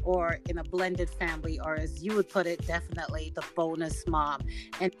 or in a blended family, or as you would put it, definitely the bonus mom,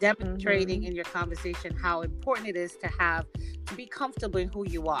 and demonstrating in your conversation how important it is to be comfortable in who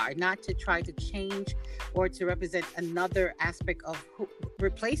you are, not to try to change or to represent another aspect of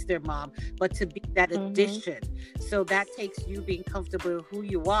replace their mom, but to be that addition. So that takes you being comfortable with who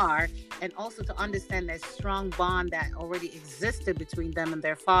you are, and also to understand that strong bond that already existed between them and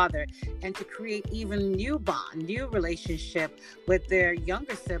their father, and to create even new relationship with their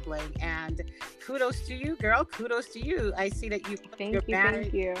younger sibling. And kudos to you, girl. Kudos to you. I see that you're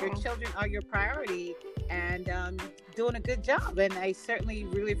married. Your children are your priority, and doing a good job. And I certainly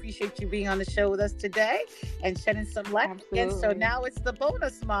really appreciate you being on the show with us today and shedding some light. Absolutely. And so now it's the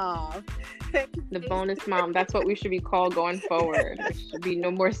bonus mom. The bonus mom. That's what we should be called going forward. There should be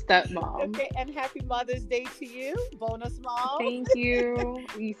no more stepmom. Okay, and happy Mother's Day to you, bonus mom. Thank you.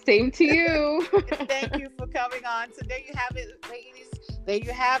 Same to you. Thank you for coming on. So there you have it, ladies. There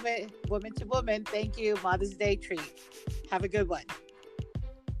you have it, woman to woman. Thank you. Mother's Day treat. Have a good one.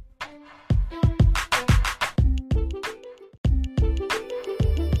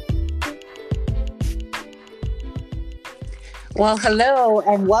 Well, hello,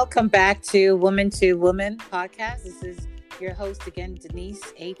 and welcome back to Woman podcast. This is your host again,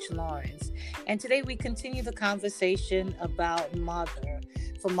 Denise H. Lawrence. And today we continue the conversation about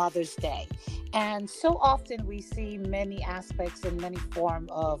Mother's Day. And so often we see many aspects and many forms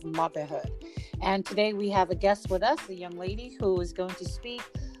of motherhood. And today we have a guest with us, a young lady who is going to speak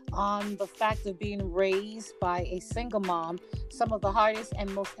on the fact of being raised by a single mom, some of the hardest and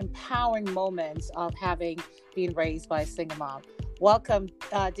most empowering moments of being raised by a single mom. Welcome,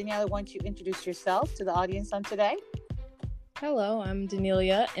 Daniela. Why don't you introduce yourself to the audience on today? Hello, I'm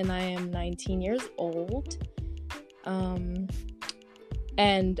Danielia, and I am 19 years old.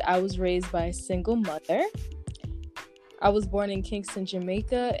 And I was raised by a single mother. I was born in Kingston,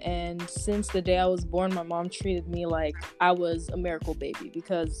 Jamaica, and since the day I was born, my mom treated me like I was a miracle baby,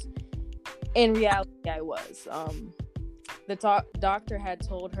 because in reality, I was. The doctor had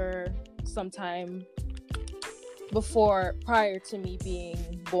told her sometime prior to me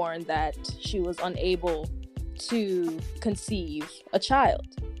being born that she was unable to conceive a child.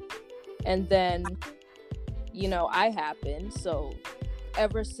 And then, I happened. So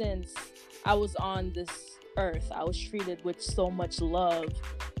ever since I was on this earth, I was treated with so much love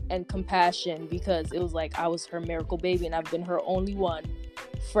and compassion because it was like I was her miracle baby and I've been her only one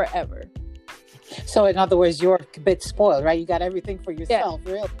forever. So in other words, you're a bit spoiled, right? You got everything for yourself,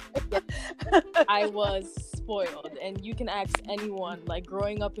 really. I was spoiled. And you can ask anyone, like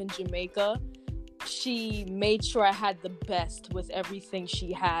growing up in Jamaica, she made sure I had the best with everything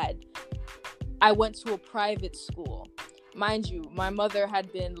she had. I went to a private school. Mind you, my mother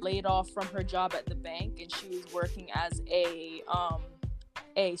had been laid off from her job at the bank and she was working as a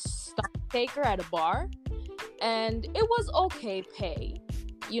stock taker at a bar. And it was okay pay.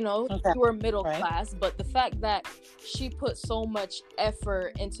 You were middle class, but the fact that she put so much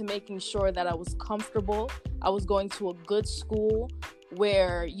effort into making sure that I was comfortable, I was going to a good school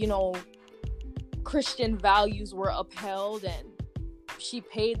where, Christian values were upheld, and she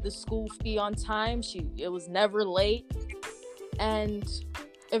paid the school fee on time. It was never late. And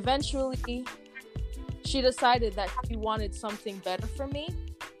eventually she decided that she wanted something better for me,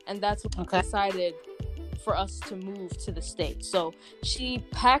 and that's when she decided for us to move to the States. So she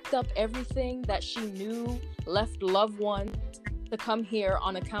packed up everything that she knew, left loved ones to come here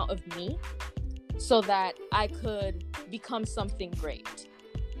on account of me so that I could become something great.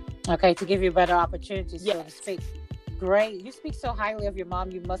 Okay, to give you better opportunities, so to speak. Great. You speak so highly of your mom.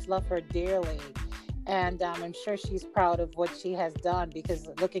 You must love her dearly. And I'm sure she's proud of what she has done, because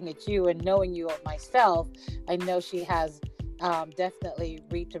looking at you and knowing you myself, I know she has definitely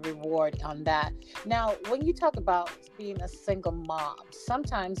reaped a reward on that. Now, when you talk about being a single mom,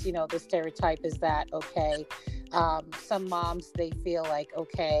 sometimes, the stereotype is that, some moms, they feel like,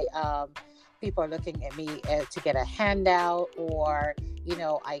 people are looking at me to get a handout, or,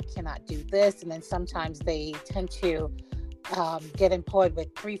 I cannot do this. And then sometimes they tend to get employed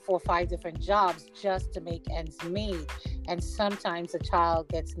with 3, 4, 5 different jobs just to make ends meet. And sometimes a child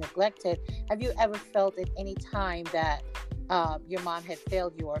gets neglected. Have you ever felt at any time that your mom had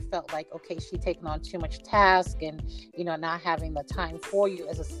failed you, or felt like, she's taking on too much task and, not having the time for you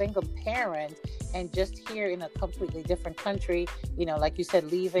as a single parent, and just here in a completely different country, like you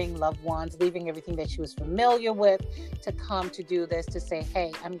said, leaving loved ones, leaving everything that she was familiar with to come to do this, to say,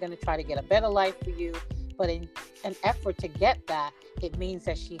 hey, I'm going to try to get a better life for you. But in an effort to get that, it means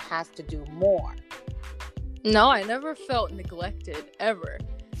that she has to do more. No, I never felt neglected, ever.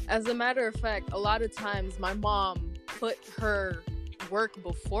 As a matter of fact, a lot of times my mom put her work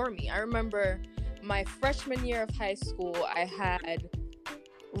before me. I remember my freshman year of high school, I had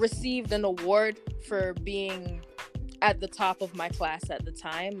received an award for being at the top of my class at the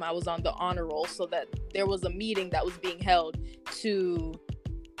time. I was on the honor roll, so that there was a meeting that was being held to,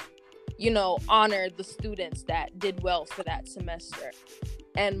 honor the students that did well for that semester.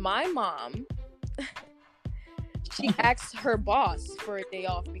 And my mom, she asked her boss for a day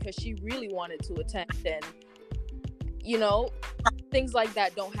off because she really wanted to attend. And things like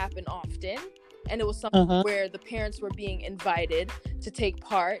that don't happen often. And it was something where the parents were being invited to take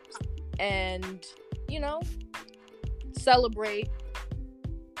part and, celebrate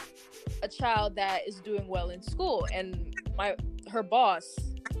a child that is doing well in school. And her boss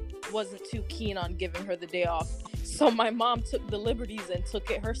wasn't too keen on giving her the day off. So my mom took the liberties and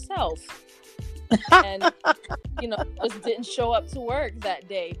took it herself. And, just didn't show up to work that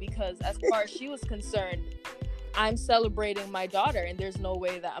day because, as far as she was concerned, I'm celebrating my daughter, and there's no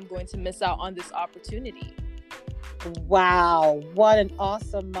way that I'm going to miss out on this opportunity. Wow, what an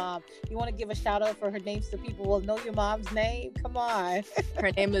awesome mom. You want to give a shout out for her name so people will know your mom's name? Come on.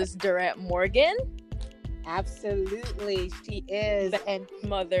 Her name is Durant Morgan. Absolutely, she is. And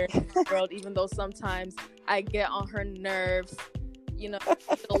mother in the world, even though sometimes I get on her nerves, she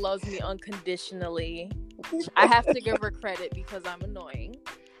still loves me unconditionally. I have to give her credit because I'm annoying.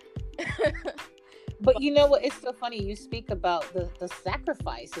 But you know what? It's so funny. You speak about the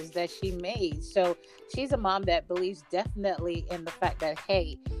sacrifices that she made. So she's a mom that believes definitely in the fact that,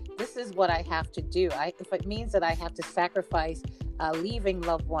 hey, this is what I have to do. If it means that I have to sacrifice leaving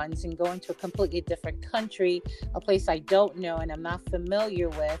loved ones and going to a completely different country, a place I don't know and I'm not familiar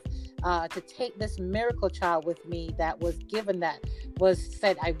with, to take this miracle child with me that was given, that was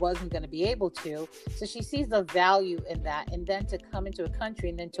said I wasn't going to be able to. So she sees the value in that, and then to come into a country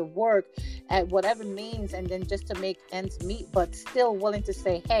and then to work at whatever means, and then just to make ends meet, but still willing to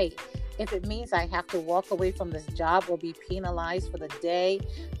say, hey, if it means I have to walk away from this job or be penalized for the day,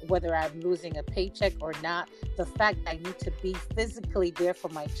 whether I'm losing a paycheck or not, the fact I need to be physically there for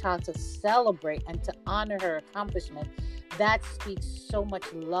my child to celebrate and to honor her accomplishment, that speaks so much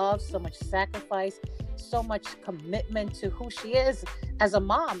love, so much sacrifice, so much commitment to who she is as a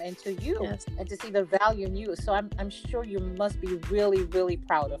mom and to you, Yes. and to see the value in you. So I'm sure you must be really, really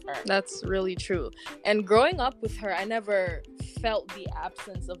proud of her. That's really true. And growing up with her, I never felt the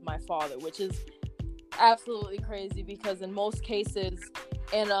absence of my father, which is absolutely crazy, because in most cases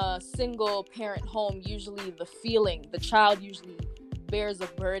in a single parent home, usually the child usually bears a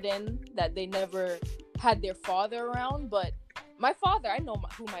burden that they never had their father around. But my father, I know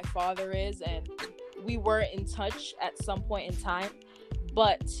who my father is, and we were in touch at some point in time,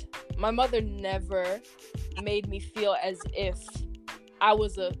 but my mother never made me feel as if I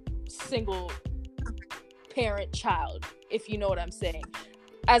was a single parent child, if you know what I'm saying.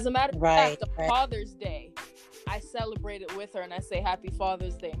 As a matter of fact, on Father's Day, I celebrate it with her and I say, Happy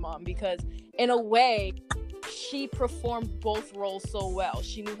Father's Day, Mom, because in a way, she performed both roles so well.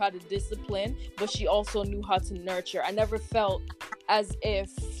 She knew how to discipline, but she also knew how to nurture. I never felt as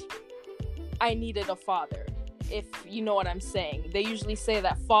if I needed a father, if you know what I'm saying. They usually say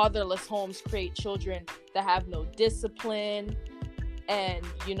that fatherless homes create children that have no discipline. And,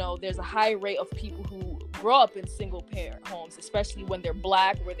 you know, there's a high rate of people who grow up in single parent homes, especially when they're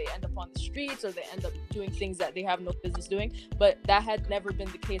Black, where they end up on the streets or they end up doing things that they have no business doing. But that had never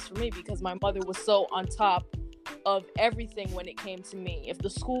been the case for me, because my mother was so on top of everything when it came to me. If the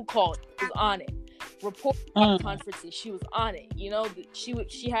school called, she was on it. Report conferences, she was on it. You know,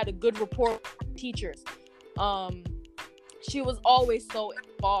 she had a good rapport with teachers. She was always so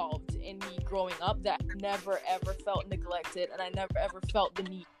involved in me growing up that I never ever felt neglected, and I never ever felt the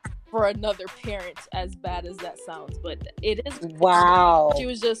need for another parent, as bad as that sounds. But it is. Wow. She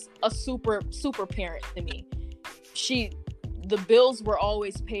was just a super parent to me. The bills were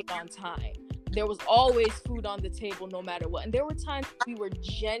always paid on time. There was always food on the table no matter what. And there were times we were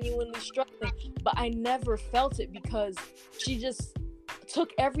genuinely struggling, but I never felt it, because she just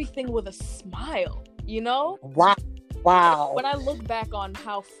took everything with a smile, you know? Wow. When I look back on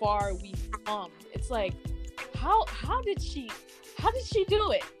how far we've come, it's like, how did she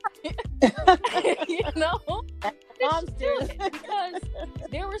do it? You know? Moms do it, because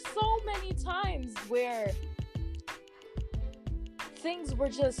there were so many times where things were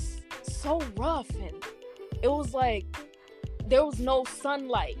just so rough, and it was like there was no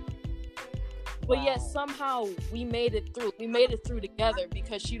sunlight. But yet somehow we made it through. We made it through together,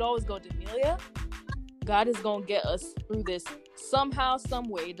 because she'd always go, Demelia, God is gonna get us through this somehow, some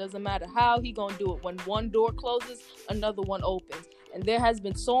way. It doesn't matter how, He gonna do it. When one door closes, another one opens. And there has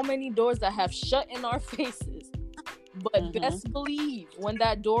been so many doors that have shut in our faces. But best believe, when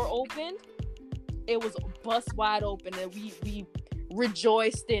that door opened, it was bust wide open, and we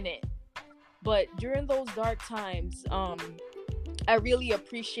rejoiced in it. But during those dark times, I really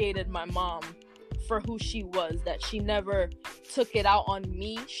appreciated my mom for who she was, that she never took it out on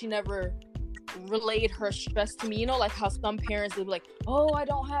me. She never relayed her stress to me. You know, like how some parents would be like, oh, I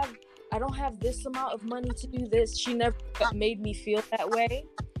don't have this amount of money to do this. She never made me feel that way.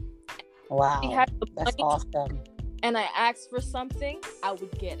 Wow. She had the That's money, awesome. and I asked for something, I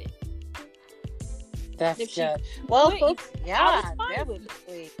would get it. That's If she good. Well, quit, folks, I yeah, was fine with it.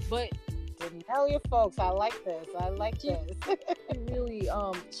 definitely. But Tell your folks, I like this. really,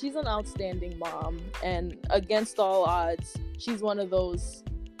 she's an outstanding mom, and against all odds, she's one of those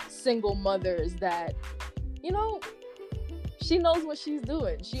single mothers that, you know, she knows what she's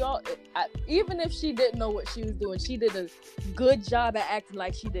doing. Even if she didn't know what she was doing, she did a good job at acting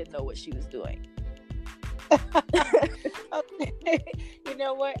like she didn't know what she was doing. Okay. You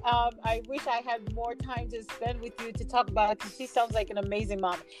know what? I wish I had more time to spend with you to talk about it, because she sounds like an amazing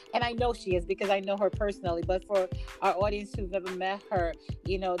mom, and I know she is, because I know her personally. But for our audience who've never met her,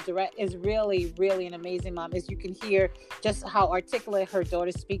 you know, Dorette is really, really an amazing mom. As you can hear, just how articulate her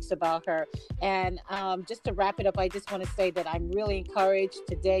daughter speaks about her. And just to wrap it up, I just want to say that I'm really encouraged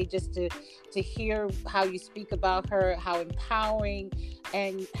today just to hear how you speak about her, how empowering,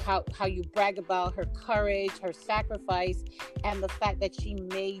 and how you brag about her courage, her sacrifice, and the fact that she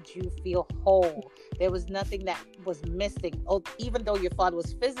made you feel whole. There was nothing that was missing. Oh, even though your father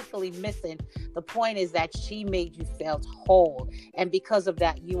was physically missing, the point is that she made you feel whole. And because of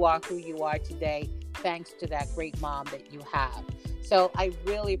that, you are who you are today, thanks to that great mom that you have. So I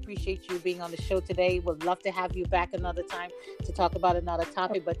really appreciate you being on the show today. Would love to have you back another time to talk about another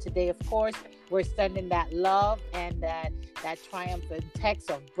topic. But today, of course, we're sending that love and that triumphant text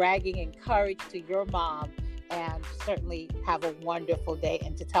of bragging and courage to your mom. And certainly have a wonderful day,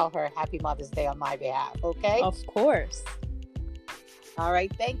 and to tell her Happy Mother's Day on my behalf. Okay? Of course. All right.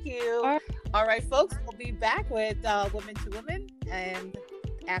 Thank you. All right, folks. We'll be back with Women to Women and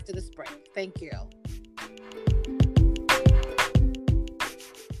after this break. Thank you.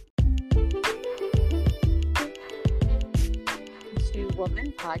 To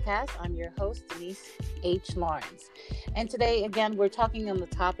Woman podcast. I'm your host, Denise H. Lawrence. And today, again, we're talking on the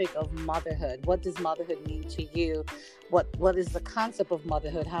topic of motherhood. What does motherhood mean to you? What is the concept of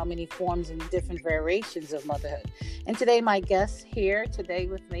motherhood? How many forms and different variations of motherhood? And today, my guest here today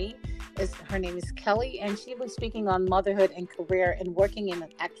with me her name is Kelly, and she was speaking on motherhood and career and working in an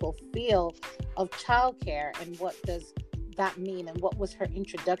actual field of childcare. And what does that mean? And what was her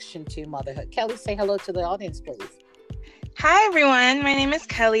introduction to motherhood? Kelly, say hello to the audience, please. Hi, everyone. My name is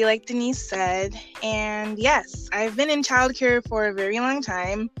Kelly, like Denise said. And yes, I've been in childcare for a very long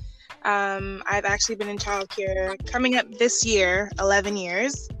time. I've actually been in childcare coming up this year, 11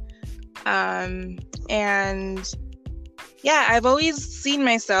 years. And yeah, I've always seen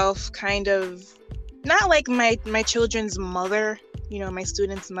myself kind of not like my children's mother, my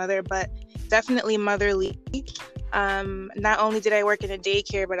students' mother, but definitely motherly. Not only did I work in a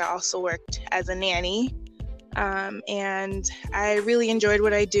daycare, but I also worked as a nanny. And I really enjoyed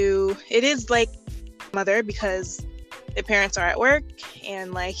what I do. It is like mother because the parents are at work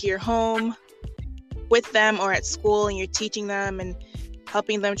and like you're home with them or at school and you're teaching them and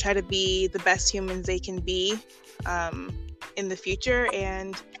helping them try to be the best humans they can be in the future.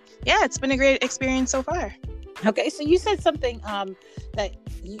 And yeah, it's been a great experience so far. Okay, so you said something that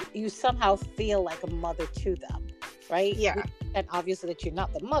you somehow feel like a mother to them, right? Yeah. And obviously that you're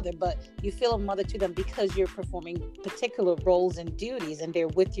not the mother, but you feel a mother to them because you're performing particular roles and duties and they're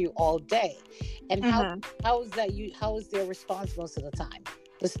with you all day. And how is their response most of the time?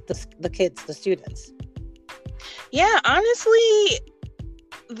 The kids, the students? Yeah, honestly,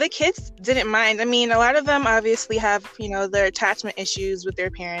 the kids didn't mind. I mean, a lot of them obviously have, their attachment issues with their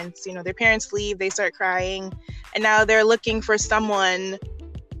parents. Their parents leave, they start crying, and now they're looking for someone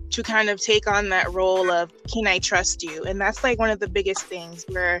to kind of take on that role of, can I trust you? And that's like one of the biggest things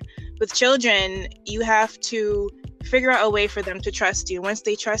where with children, you have to figure out a way for them to trust you. Once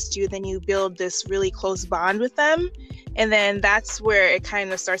they trust you, then you build this really close bond with them. And then that's where it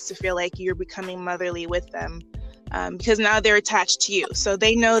kind of starts to feel like you're becoming motherly with them. Because now they're attached to you. So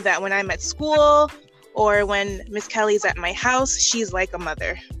they know that when I'm at school or when Miss Kelly's at my house, she's like a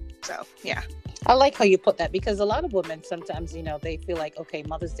mother. So, yeah. I like how you put that because a lot of women sometimes, they feel like, okay,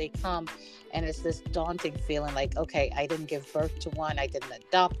 Mother's Day come and it's this daunting feeling like, okay, I didn't give birth to one. I didn't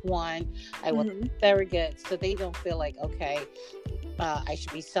adopt one. I was surrogate. So they don't feel like, okay, I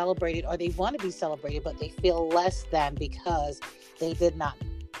should be celebrated, or they want to be celebrated, but they feel less than because they did not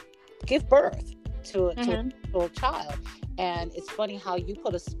give birth to a child. And it's funny how you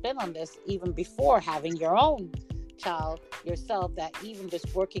put a spin on this even before having your own child yourself, that even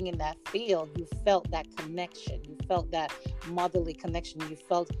just working in that field, you felt that connection, you felt that motherly connection, you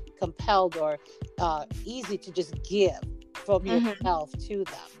felt compelled or easy to just give from yourself to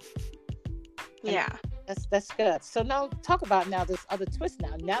them. And yeah, that's good. So now talk about this other twist.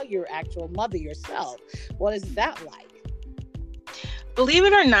 Now you're actual mother yourself. What is that like? Believe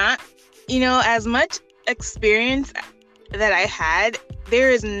it or not, as much experience that I had, there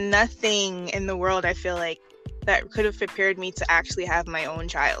is nothing in the world I feel like that could have prepared me to actually have my own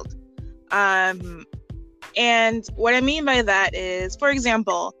child. And what I mean by that is, for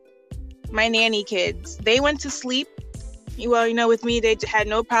example, my nanny kids, they went to sleep. Well, with me, they had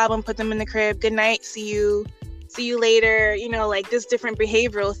no problem, put them in the crib. Good night, see you later, like this different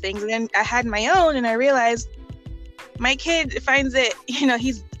behavioral things. And then I had my own and I realized my kid finds it,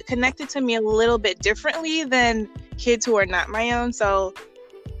 he's connected to me a little bit differently than kids who are not my own. So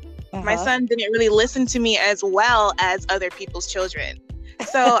my son didn't really listen to me as well as other people's children.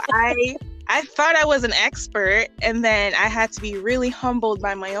 So I thought I was an expert, and then I had to be really humbled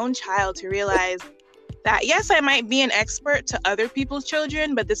by my own child to realize that, yes, I might be an expert to other people's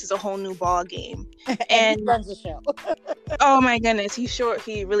children, but this is a whole new ball game. And he runs the show. Oh my goodness,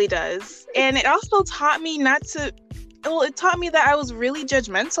 he really does. And it also taught me it taught me that I was really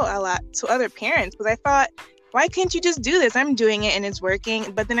judgmental a lot to other parents, because I thought, why can't you just do this? I'm doing it and it's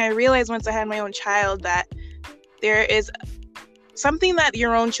working. But then I realized once I had my own child that there is something that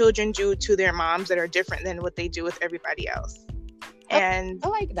your own children do to their moms that are different than what they do with everybody else. And I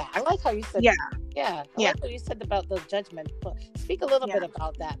like that. I like how you said yeah. Yeah. I like what you said about the judgment. But speak a little bit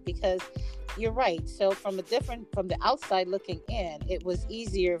about that, because you're right. So from the outside looking in, it was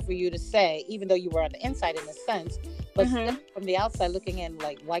easier for you to say, even though you were on the inside in a sense, but still from the outside looking in,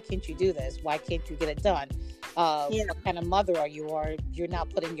 like, why can't you do this? Why can't you get it done? What kind of mother are you? Or you're not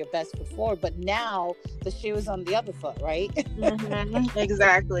putting your best foot forward. But now the shoe is on the other foot, right?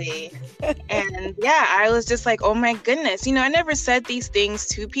 Exactly. And yeah, I was just like, oh my goodness. I never said these things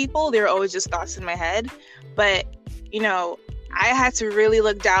to people. They were always just thoughts in my head. But, I had to really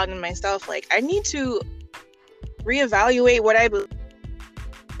look down in myself. Like, I need to reevaluate what I believe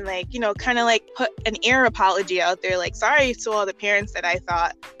like, kind of like put an air apology out there, like, sorry to all the parents that I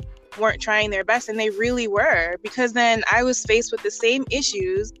thought weren't trying their best, and they really were, because then I was faced with the same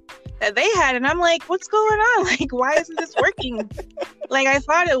issues that they had, and I'm like, what's going on? Like, why isn't this working like I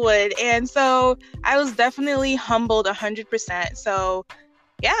thought it would? And so I was definitely humbled 100%. So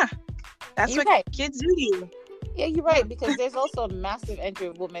yeah, that's You're what right. kids do to you. Yeah, you're right, because there's also a massive entry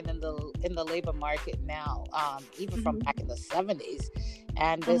of women in the labor market now, even from back in the 70s,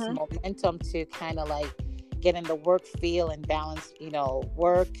 and this momentum to kind of like get in the work field and balance,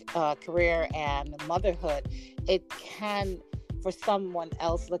 work, career, and motherhood. It can, for someone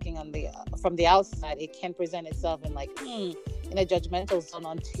else looking on from the outside, it can present itself in like in a judgmental zone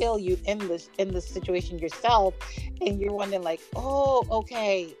until you in the situation yourself, and you're wondering like, oh,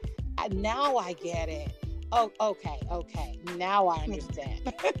 okay, now I get it. Oh, okay. Now I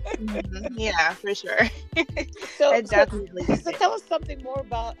understand. Yeah, for sure. So, I definitely get so it. tell us something more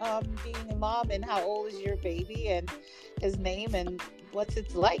about being a mom, and how old is your baby, and his name, and what's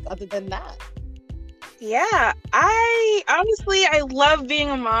it like other than that? Yeah, I love being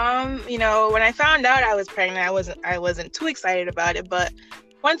a mom. When I found out I was pregnant, I wasn't too excited about it, but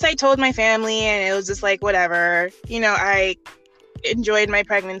once I told my family, and it was just like, whatever, I enjoyed my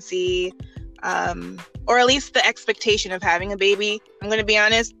pregnancy. Or at least the expectation of having a baby. I'm going to be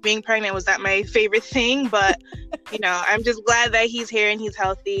honest, being pregnant was not my favorite thing, but, I'm just glad that he's here and he's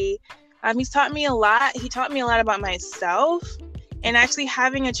healthy. He's taught me a lot. He taught me a lot about myself, and actually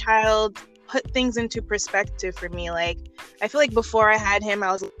having a child put things into perspective for me. Like, I feel like before I had him,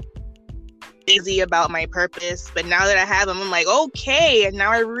 I was busy about my purpose, but now that I have him, I'm like, okay, and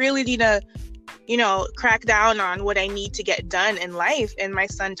now I really need to, crack down on what I need to get done in life. And my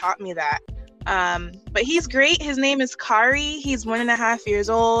son taught me that. But he's great. His name is Kari. He's 1.5 years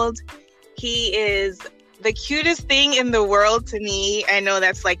old. He is the cutest thing in the world to me. I know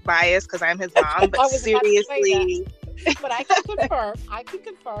that's like biased because I'm his mom, but seriously. But I can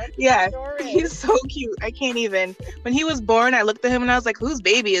confirm. Yeah, Sure he's so cute. I can't even. When he was born, I looked at him and I was like, whose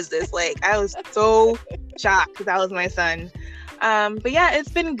baby is this? Like, I was so shocked because that was my son. But yeah, it's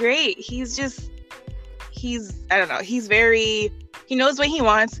been great. I don't know. He knows what he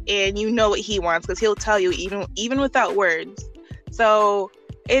wants, and what he wants because he'll tell you even without words. So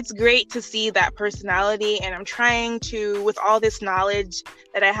it's great to see that personality, and I'm trying to, with all this knowledge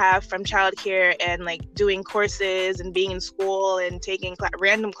that I have from childcare and like doing courses and being in school and taking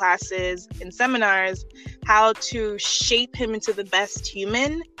random classes and seminars, how to shape him into the best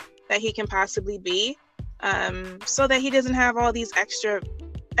human that he can possibly be, so that he doesn't have all these extra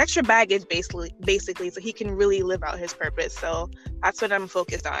baggage basically, so he can really live out his purpose. So that's what I'm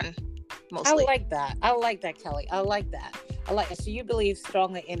focused on mostly. I like that, Kelly. I like that. So you believe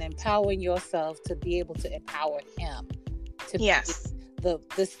strongly in empowering yourself to be able to empower him to be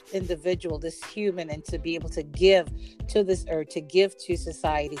this individual, this human, and to be able to give to this earth, to give to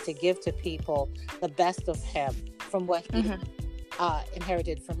society, to give to people the best of him from what he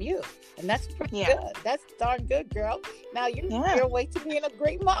inherited from you. And that's pretty good. That's darn good, girl. Now you're on your way to being a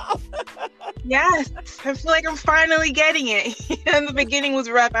great mom. Yes, I feel like I'm finally getting it. In the beginning was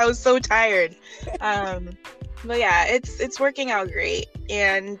rough. I was so tired. But yeah, it's working out great.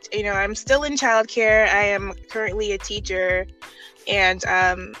 And I'm still in childcare. I am currently a teacher, and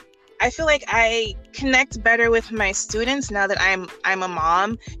I feel like I connect better with my students now that I'm a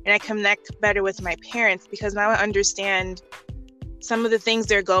mom, and I connect better with my parents because now I understand some of the things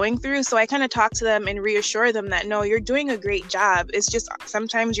they're going through. So I kind of talk to them and reassure them that, no, you're doing a great job. It's just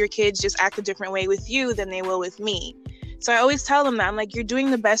sometimes your kids just act a different way with you than they will with me. So I always tell them that, I'm like, you're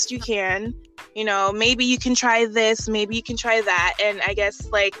doing the best you can. Maybe you can try this, maybe you can try that. And I guess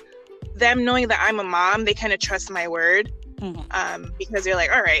like them knowing that I'm a mom, they kind of trust my word. Because they're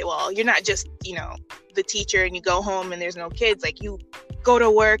like, all right, well, you're not just, the teacher and you go home and there's no kids. Like, you go to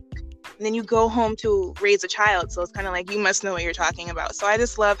work and then you go home to raise a child. So it's kind of like, you must know what you're talking about. So I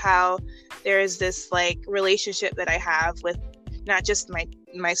just love how there is this like relationship that I have with not just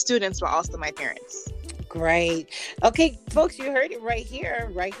my students, but also my parents. Great. Okay, folks, you heard it right here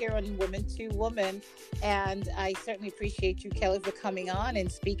on Woman to Woman. And I certainly appreciate you, Kelly, for coming on and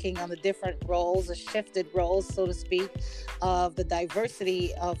speaking on the different roles, the shifted roles, so to speak, of the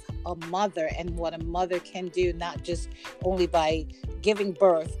diversity of a mother and what a mother can do, not just only by giving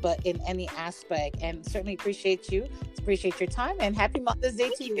birth, but in any aspect. And certainly appreciate your time, and happy Mother's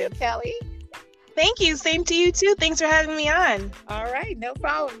Day to you, Kelly. Thank you. Same to you too. Thanks for having me on. All right, no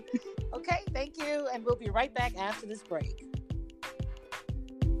problem. Okay, thank you. And we'll be right back after this break.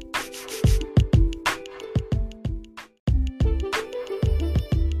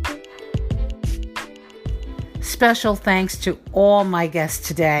 Special thanks to all my guests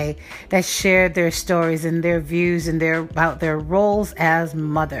today that shared their stories and their views and about their roles as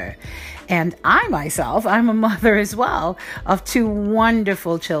mother. And I myself, I'm a mother as well of two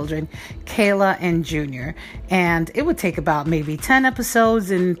wonderful children, Kayla and Junior. And it would take about maybe 10 episodes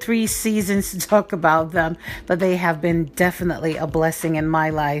and 3 seasons to talk about them, but they have been definitely a blessing in my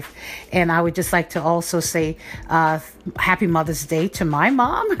life. And I would just like to also say Happy Mother's Day to my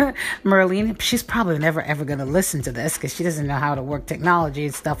mom, Merlene. She's probably never ever going to listen to this because she doesn't know how to work technology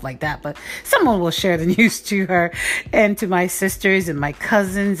and stuff like that, but someone will share the news to her, and to my sisters and my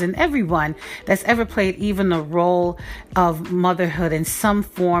cousins and everyone that's ever played even a role of motherhood in some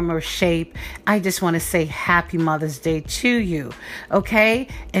form or shape. I just want to say Happy Mother's Day to you. Okay?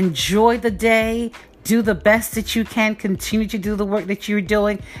 Enjoy the day. Do the best that you can. Continue to do the work that you're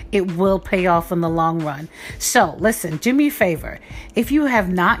doing. It will pay off in the long run. So listen, do me a favor. If you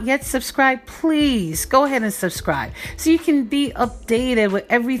have not yet subscribed, please go ahead and subscribe so you can be updated with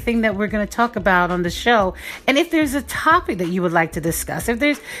everything that we're going to talk about on the show. And if there's a topic that you would like to discuss, if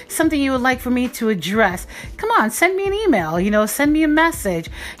there's something you would like for me to address, come on, send me an email, send me a message.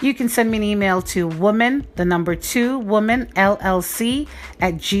 You can send me an email to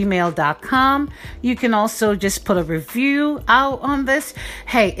womanllc@gmail.com. You can also just put a review out on this.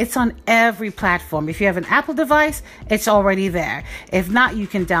 Hey, it's on every platform. If you have an Apple device, it's already there. If not, you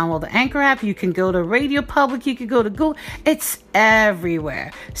can download the Anchor app. You can go to Radio Public. You can go to Google. It's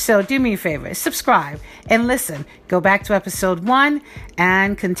everywhere. So do me a favor, subscribe and listen. Go back to episode 1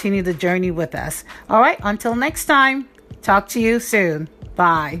 and continue the journey with us. All right, until next time, talk to you soon.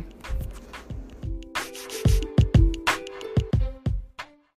 Bye.